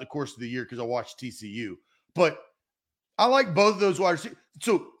throughout the course of the year because I watched TCU. But I like both of those wide receivers.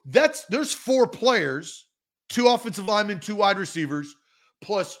 So there's 4 players, 2 offensive linemen, 2 wide receivers,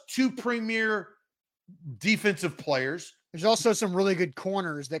 plus 2 premier defensive players. There's also some really good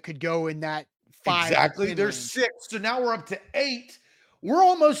corners that could go in that 5. Exactly. There's 6. So now we're up to 8. We're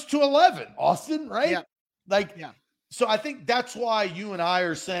almost to 11, Austin, right? Yeah. So I think that's why you and I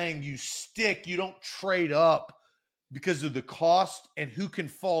are saying you don't trade up because of the cost and who can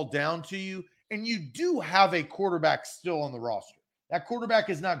fall down to you. And you do have a quarterback still on the roster. That quarterback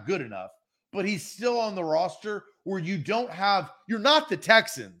is not good enough, but he's still on the roster where you're not the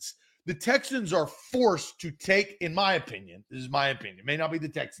Texans. The Texans are forced to take, in my opinion, this is my opinion, it may not be the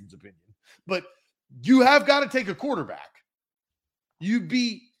Texans' opinion, but you have got to take a quarterback. You'd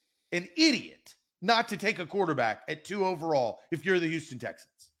be an idiot not to take a quarterback at 2 overall if you're the Houston Texans.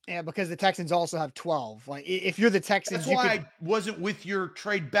 Yeah, because the Texans also have 12. Like, if you're the Texans, that's why I wasn't with your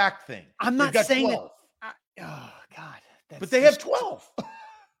trade back thing. I'm not saying 12. that. Oh God! But they have 12.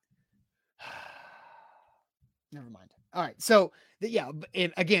 Never mind. All right. So again,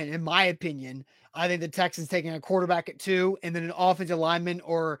 in my opinion, I think the Texans taking a quarterback at 2 and then an offensive lineman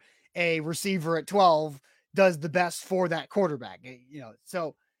or a receiver at 12 does the best for that quarterback.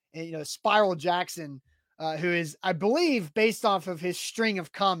 Spiral Jackson, who is, I believe, based off of his string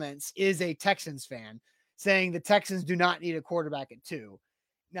of comments, is a Texans fan, saying the Texans do not need a quarterback at 2.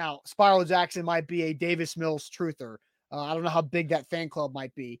 Now, Spiral Jackson might be a Davis Mills truther. I don't know how big that fan club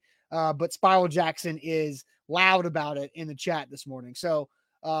might be, but Spiral Jackson is loud about it in the chat this morning. So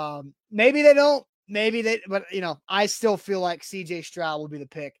maybe they don't, but I still feel like CJ Stroud will be the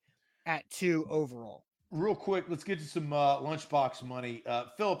pick at 2 overall. Real quick, let's get to some lunchbox money.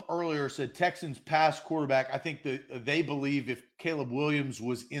 Philip earlier said Texans pass quarterback. I think that they believe if Caleb Williams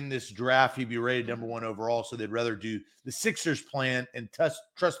was in this draft, he'd be rated number 1 overall. So they'd rather do the Sixers plan and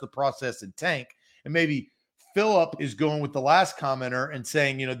trust the process and tank. And maybe Philip is going with the last commenter and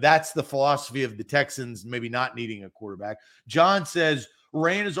saying, that's the philosophy of the Texans, maybe not needing a quarterback. John says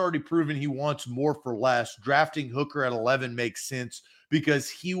Rand has already proven he wants more for less. Drafting Hooker at 11 makes sense because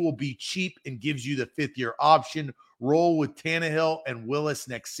he will be cheap and gives you the 5th-year option. Roll with Tannehill and Willis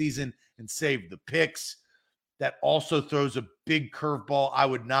next season and save the picks. That also throws a big curveball. I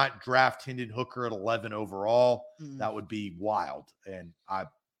would not draft Hendon Hooker at 11 overall. That would be wild, and I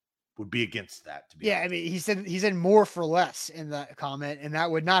would be against that. To be honest. I mean, he said more for less in the comment, and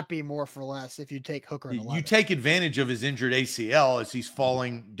that would not be more for less if you take Hooker at 11. You take advantage of his injured ACL as he's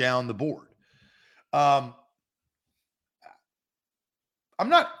falling down the board. I'm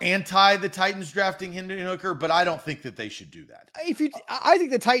not anti the Titans drafting Hendon Hooker, but I don't think that they should do that. I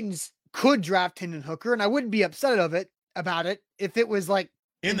think the Titans could draft Hendon Hooker, and I wouldn't be upset about it if it was like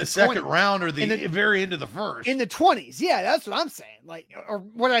in the second 20s. round or the very end of the first. In the 20s. Yeah, that's what I'm saying. Like, or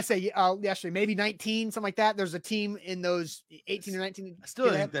what did I say yesterday? Maybe 19, something like that. There's a team in those 18 or 19. I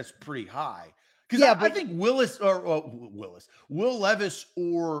still think that's pretty high. Because Yeah, I think Will Levis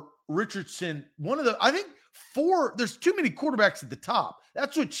or Richardson, I think there's too many quarterbacks at the top.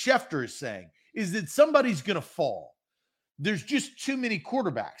 That's what Schefter is saying, is that somebody's going to fall. There's just too many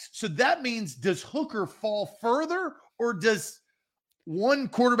quarterbacks. So that means, does Hooker fall further, or does one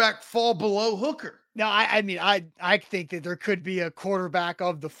quarterback fall below Hooker? No, I mean, I think that there could be a quarterback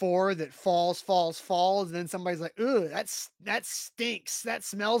of the four that falls. And then somebody's like, ooh, that stinks. That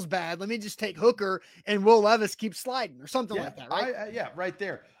smells bad. Let me just take Hooker and Will Levis keep sliding or something like that. Right? Right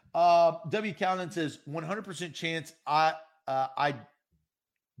there. W. Callan says 100% chance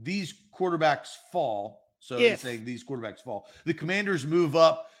these quarterbacks fall. So he's saying these quarterbacks fall. The Commanders move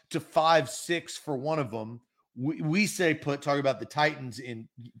up to 5-6 for one of them. We say talk about the Titans in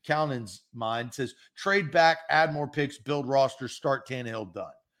Callan's mind, says trade back, add more picks, build roster, start Tannehill,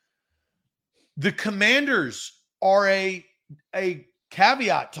 done. The Commanders are a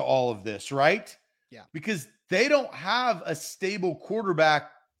caveat to all of this, right? Yeah. Because they don't have a stable quarterback.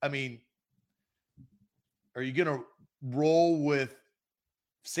 I mean, are you going to roll with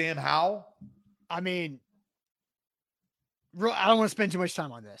Sam Howell? I mean, I don't want to spend too much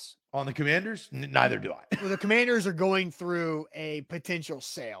time on this. On the Commanders? Neither do I. Well, the Commanders are going through a potential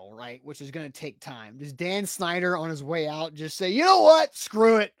sale, right? Which is going to take time. Does Dan Snyder on his way out just say, you know what?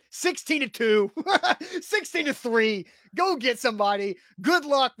 Screw it. 16-2, 16-3. Go get somebody. Good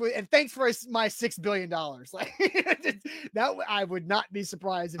luck and thanks for my $6 billion. Like that, I would not be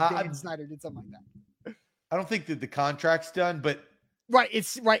surprised if Dan Snyder did something like that. I don't think that the contract's done, but right,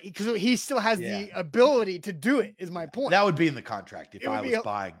 it's right because he still has the ability to do it. Is my point. That would be in the contract if I was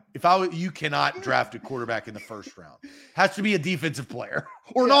buying. You cannot draft a quarterback in the first round. Has to be a defensive player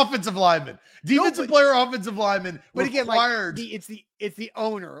or an offensive lineman. Defensive player, offensive lineman. But required. Again, it's the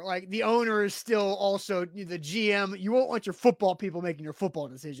owner. Like the owner is still also the GM. You won't want your football people making your football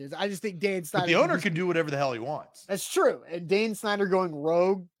decisions. I just think Dan Snyder. But the owner can do whatever the hell he wants. That's true. And Dan Snyder going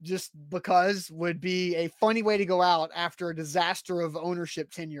rogue just because would be a funny way to go out after a disaster of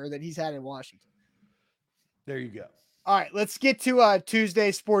ownership tenure that he's had in Washington. There you go. All right, let's get to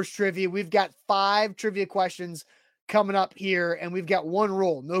Tuesday sports trivia. We've got 5 trivia questions coming up here, and we've got one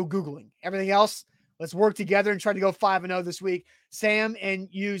rule: no Googling. Everything else, let's work together and try to go 5-0 this week. Sam and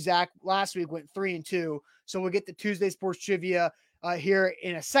you, Zach, last week went 3-2. So we'll get the Tuesday sports trivia here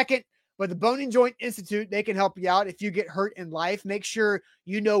in a second. But the Bone and Joint Institute, they can help you out if you get hurt in life. Make sure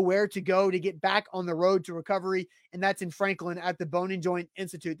you know where to go to get back on the road to recovery. And that's in Franklin at the Bone and Joint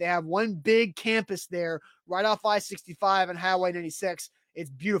Institute. They have one big campus there right off I-65 and Highway 96. It's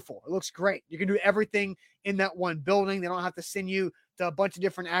beautiful. It looks great. You can do everything in that one building. They don't have to send you to a bunch of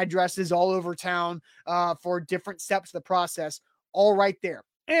different addresses all over town for different steps of the process, all right there.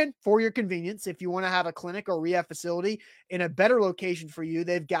 And for your convenience, if you want to have a clinic or rehab facility in a better location for you,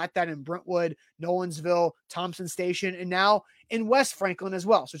 they've got that in Brentwood, Nolensville, Thompson Station, and now in West Franklin as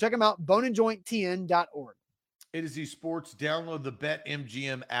well. So check them out, boneandjointtn.org. A to Z Sports. Download the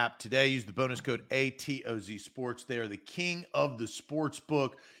BetMGM app today. Use the bonus code ATOZ Sports. They are the king of the sports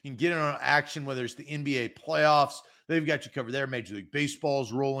book. You can get in on action, whether it's the NBA playoffs. They've got you covered there. Major League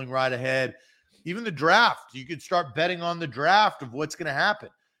Baseball's rolling right ahead. Even the draft. You could start betting on the draft of what's going to happen.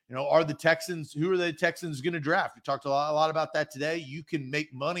 You know, who are the Texans going to draft? We talked a lot about that today. You can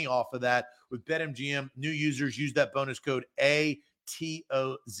make money off of that with BetMGM. New users use that bonus code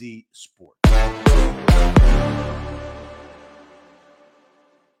ATOZ Sports.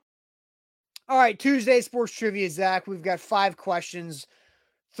 All right, Tuesday sports trivia, Zach. We've got 5 questions.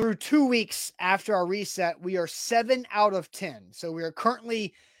 Through 2 weeks after our reset, we are 7 out of 10. So we are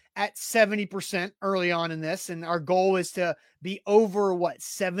currently at 70% early on in this. And our goal is to be over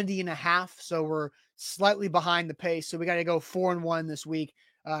 70.5. So we're slightly behind the pace. So we got to go 4-1 this week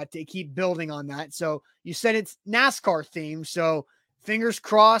to keep building on that. So you said it's NASCAR themed. So fingers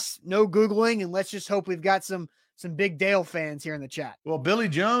crossed, no Googling, and let's just hope we've got some big Dale fans here in the chat. Well, Billy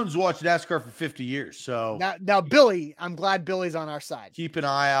Jones watched NASCAR for 50 years. So now Billy, I'm glad Billy's on our side. Keep an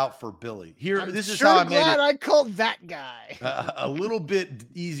eye out for Billy. This is sure how I made glad it I called that guy. A little bit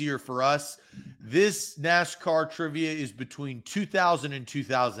easier for us. This NASCAR trivia is between 2000 and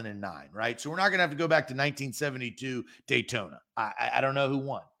 2009, right? So we're not going to have to go back to 1972 Daytona. I don't know who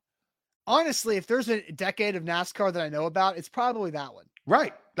won. Honestly, if there's a decade of NASCAR that I know about, it's probably that one.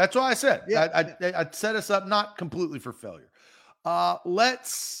 Right. That's why I said. Yeah. I set us up not completely for failure.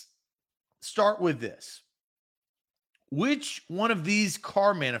 Let's start with this. Which one of these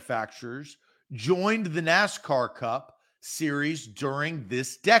car manufacturers joined the NASCAR Cup series during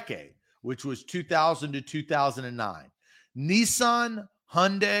this decade, which was 2000 to 2009? Nissan,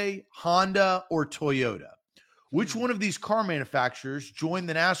 Hyundai, Honda, or Toyota? Which one of these car manufacturers joined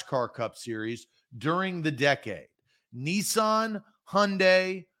the NASCAR Cup Series during the decade? Nissan,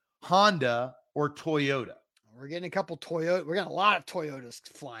 Hyundai, Honda, or Toyota? We're getting a couple Toyota. We're getting a lot of Toyotas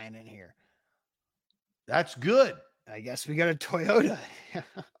flying in here. That's good. I guess we got a Toyota.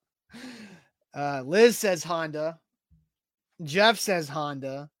 Liz says Honda. Jeff says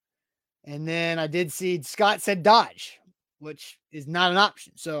Honda. And then I did see Scott said Dodge, which is not an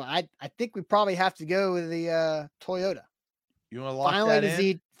option. So I think we probably have to go with the Toyota. You want to lock that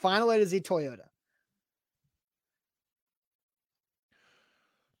in? Final A to Z Toyota.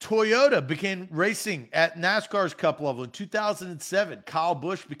 Toyota began racing at NASCAR's Cup level in 2007. Kyle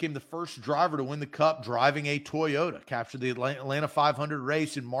Busch became the first driver to win the Cup driving a Toyota, captured the Atlanta 500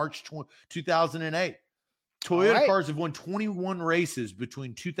 race in March 2008. Toyota cars have won 21 races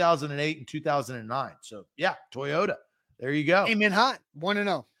between 2008 and 2009. So, yeah, Toyota. There you go. Amen hot.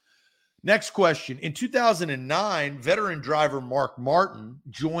 1-0. Next question. In 2009, veteran driver Mark Martin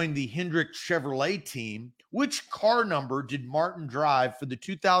joined the Hendrick Chevrolet team. Which car number did Martin drive for the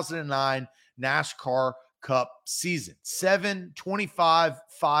 2009 NASCAR Cup season? 7, 25,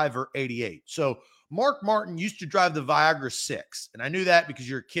 5, or 88? So Mark Martin used to drive the Viagra 6. And I knew that because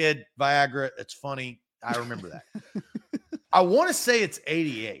you're a kid. Viagra, it's funny. I remember that. I want to say it's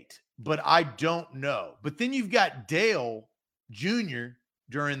 88, but I don't know. But then you've got Dale Jr.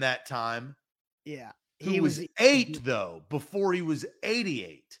 during that time. Yeah. He was 8, though, before he was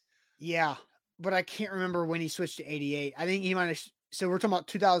 88. Yeah. But I can't remember when he switched to 88. I think he might have. So we're talking about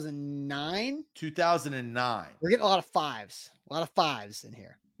 2009? 2009. We're getting a lot of fives. A lot of fives in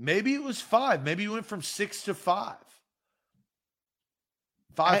here. Maybe it was 5. Maybe you went from 6 to 5.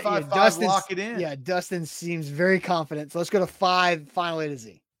 5, 5, 5, lock it in. Yeah, Dustin seems very confident. So let's go to 5, final A to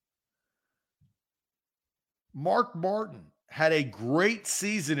Z. Mark Martin had a great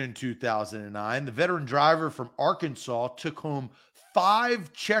season in 2009. The veteran driver from Arkansas took home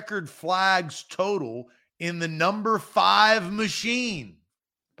 5 checkered flags total in the number 5 machine.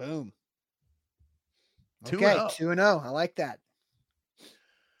 Boom. 2-0. Okay, 2-0. I like that.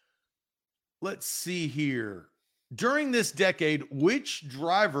 Let's see here. During this decade, which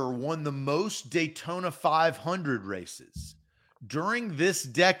driver won the most Daytona 500 races? During this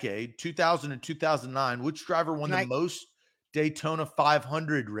decade, 2000 and 2009, which driver won the most Daytona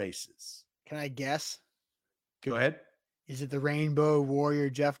 500 races? Can I guess? Go ahead. Is it the Rainbow Warrior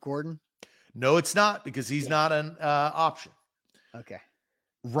Jeff Gordon? No, it's not, because he's not an option. Okay.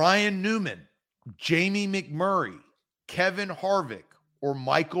 Ryan Newman, Jamie McMurray, Kevin Harvick, or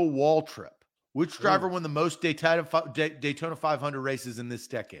Michael Waltrip? Which driver won the most Daytona 500 races in this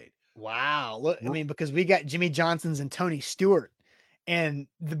decade? Wow. Look, I mean, because we got Jimmy Johnson's and Tony Stewart and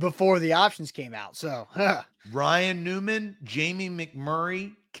before the options came out. So Ryan Newman, Jamie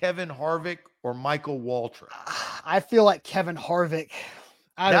McMurray, Kevin Harvick, or Michael Waltrip? I feel like Kevin Harvick.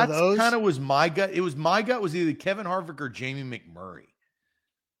 Of those, kind of was my gut. It was my gut was either Kevin Harvick or Jamie McMurray.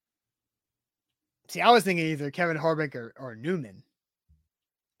 See, I was thinking either Kevin Harvick or Newman.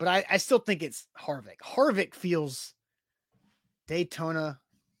 But I still think it's Harvick. Harvick feels Daytona.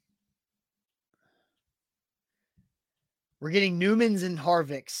 We're getting Newmans and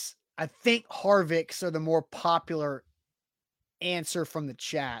Harvicks. I think Harvicks are the more popular answer from the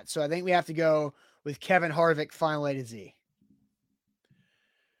chat. So I think we have to go with Kevin Harvick, final A to Z.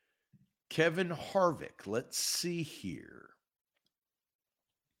 Kevin Harvick. Let's see here.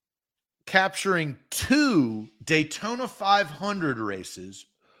 Capturing 2 Daytona 500 races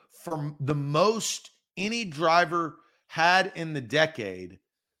from the most any driver had in the decade.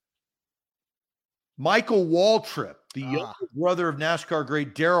 Michael Waltrip, the younger brother of NASCAR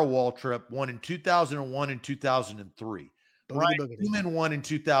great Darrell Waltrip, won in 2001 and 2003. Ryan Newman won in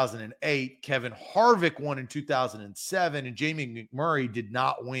 2008. Kevin Harvick won in 2007. And Jamie McMurray did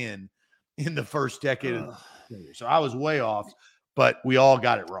not win in the first decade of the year. So I was way off, but we all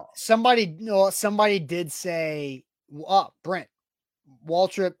got it wrong. Somebody did say, Brent,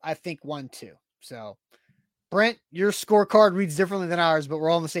 Waltrip, I think, won 2. So, Brent, your scorecard reads differently than ours, but we're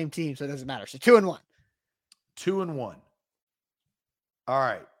all on the same team, so it doesn't matter. So 2-1. 2-1. All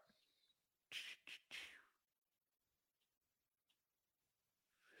right.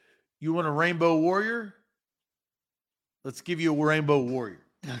 You want a Rainbow Warrior? Let's give you a Rainbow Warrior.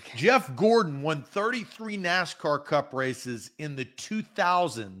 Okay. Jeff Gordon won 33 NASCAR Cup races in the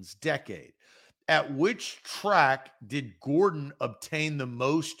 2000s decade. At which track did Gordon obtain the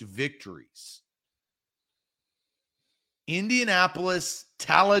most victories? Indianapolis,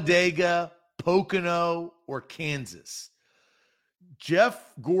 Talladega, Pocono, or Kansas?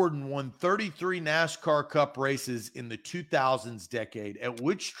 Jeff Gordon won 33 NASCAR Cup races in the 2000s decade. At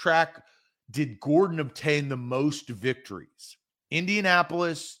which track did Gordon obtain the most victories?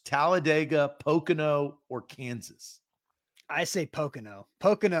 Indianapolis, Talladega, Pocono, or Kansas? I say Pocono.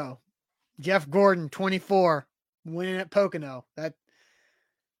 Pocono. Jeff Gordon, 24, winning at Pocono.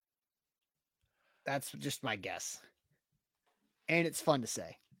 That's just my guess. And it's fun to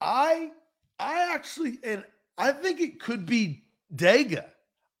say. I actually, and I think it could be Dega.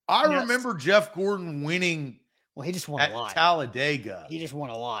 I remember Jeff Gordon winning. Well, he just won at a lot. Talladega. He just won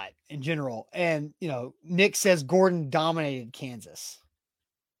a lot in general. And, Nick says Gordon dominated Kansas.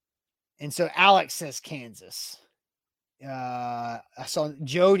 And so Alex says Kansas. I saw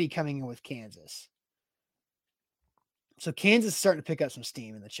Jody coming in with Kansas. So Kansas is starting to pick up some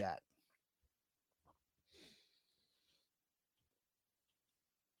steam in the chat.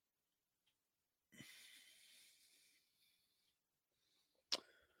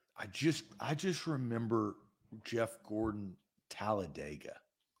 I just remember Jeff Gordon Talladega.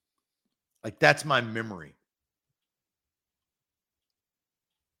 Like, that's my memory.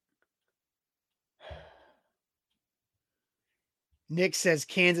 Nick says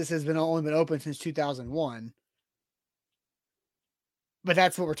Kansas has only been open since 2001. But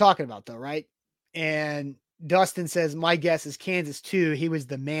that's what we're talking about, though, right? And Dustin says, my guess is Kansas, too. He was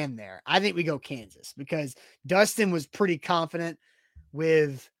the man there. I think we go Kansas because Dustin was pretty confident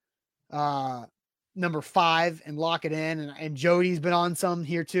with number 5 and lock it in. And Jody's been on some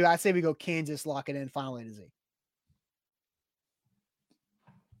here, too. I say we go Kansas, lock it in, final A to Z.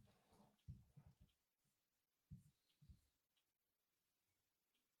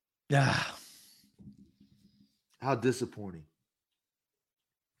 Yeah. How disappointing.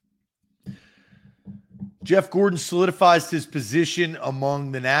 Jeff Gordon solidifies his position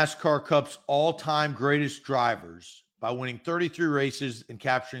among the NASCAR Cup's all-time greatest drivers by winning 33 races and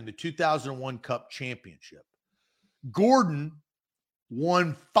capturing the 2001 Cup championship. Gordon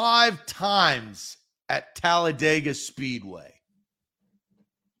won 5 times at Talladega Speedway.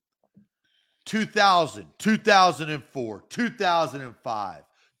 2000, 2004, 2005,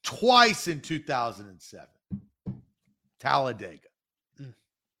 twice in 2007. Talladega.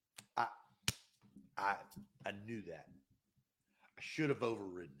 I knew that. I should have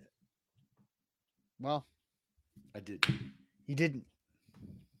overridden it. Well, I didn't. You didn't.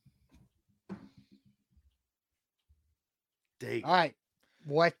 Dang. All right.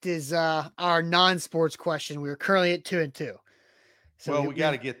 What is our non-sports question? We're currently at 2-2. So we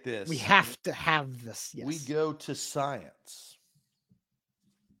got to get this. We have to have this. Yes. We go to science.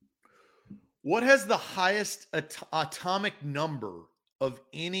 What has the highest atomic number of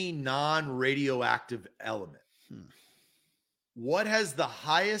any non-radioactive element? What has the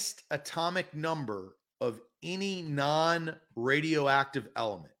highest atomic number of any non-radioactive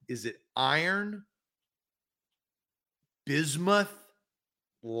element? Is it iron, bismuth,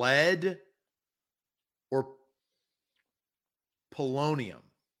 lead, or polonium?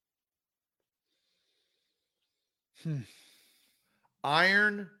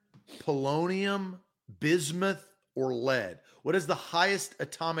 Iron, polonium, bismuth, or lead? What is the highest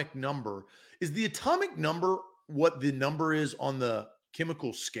atomic number? Is the atomic number what the number is on the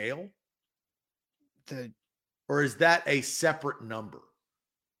chemical scale? Or is that a separate number?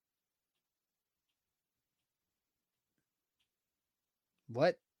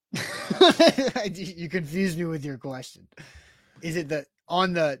 What? You confused me with your question. Is it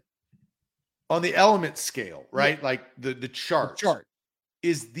on the element scale, right? Yeah. Like the chart. The chart.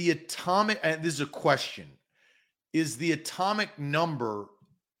 Is the atomic, and this is a question, is the atomic number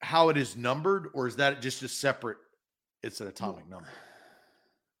how it is numbered, or is that just a separate, it's an atomic number?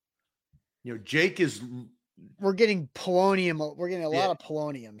 Jake is... We're getting polonium. We're getting a lot of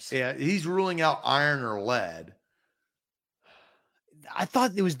poloniums. Yeah, he's ruling out iron or lead. I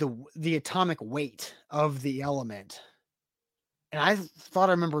thought it was the atomic weight of the element. And I thought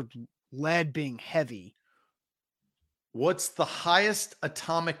I remembered lead being heavy. What's the highest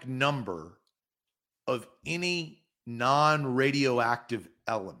atomic number of any non-radioactive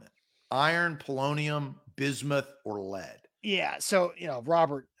element? Iron, polonium, bismuth, or lead? Yeah. So,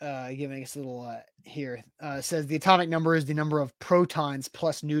 Robert, giving us a little here, says the atomic number is the number of protons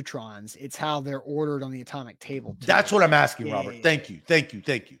plus neutrons. It's how they're ordered on the atomic table, too. That's what I'm asking, Robert. Yeah. Thank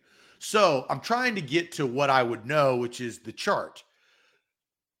you. So I'm trying to get to what I would know, which is the chart.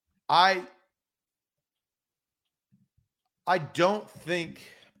 I don't think...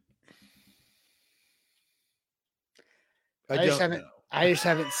 I just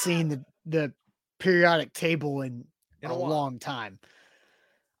haven't seen the periodic table in a long time.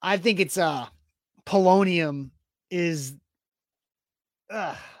 I think it's polonium is.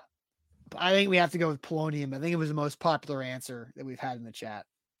 I think we have to go with polonium. I think it was the most popular answer that we've had in the chat.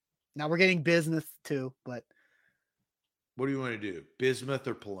 Now we're getting bismuth too, but what do you want to do? Bismuth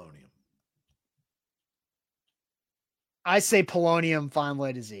or polonium? I say polonium. Find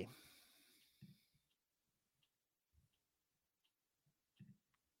way to Z.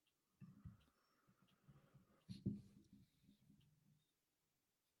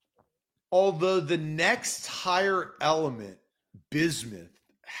 Although the next higher element, bismuth,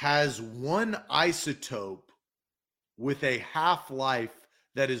 has one isotope with a half-life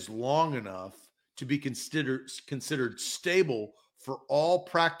that is long enough to be considered stable for all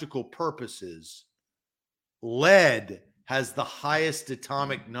practical purposes, lead has the highest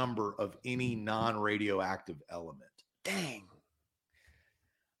atomic number of any non-radioactive element. Dang.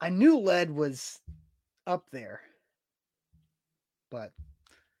 I knew lead was up there, but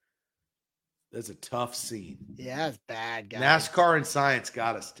that's a tough scene. Yeah, that's bad, guys. NASCAR and science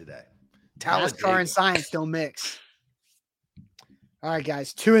got us today. NASCAR and science don't mix. All right,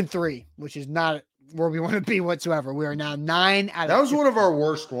 guys, 2 and 3, which is not where we want to be whatsoever. We are now 9 out of. That was one of our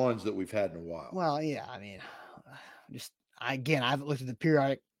worst ones that we've had in a while. Well, yeah, I mean, I haven't looked at the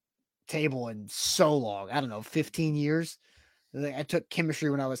periodic table in so long. I don't know, 15 years. I took chemistry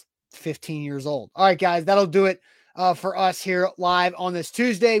when I was 15 years old. All right, guys, that'll do it for us here live on this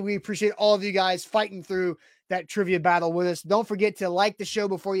Tuesday. We appreciate all of you guys fighting through that trivia battle with us. Don't forget to like the show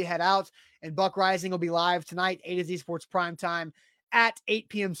before you head out. And Buck Rising will be live tonight, A to Z Sports Prime Time at 8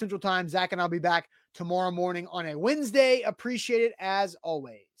 p.m. Central Time. Zach and I'll be back tomorrow morning on a Wednesday. Appreciate it as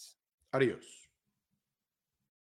always. Adios.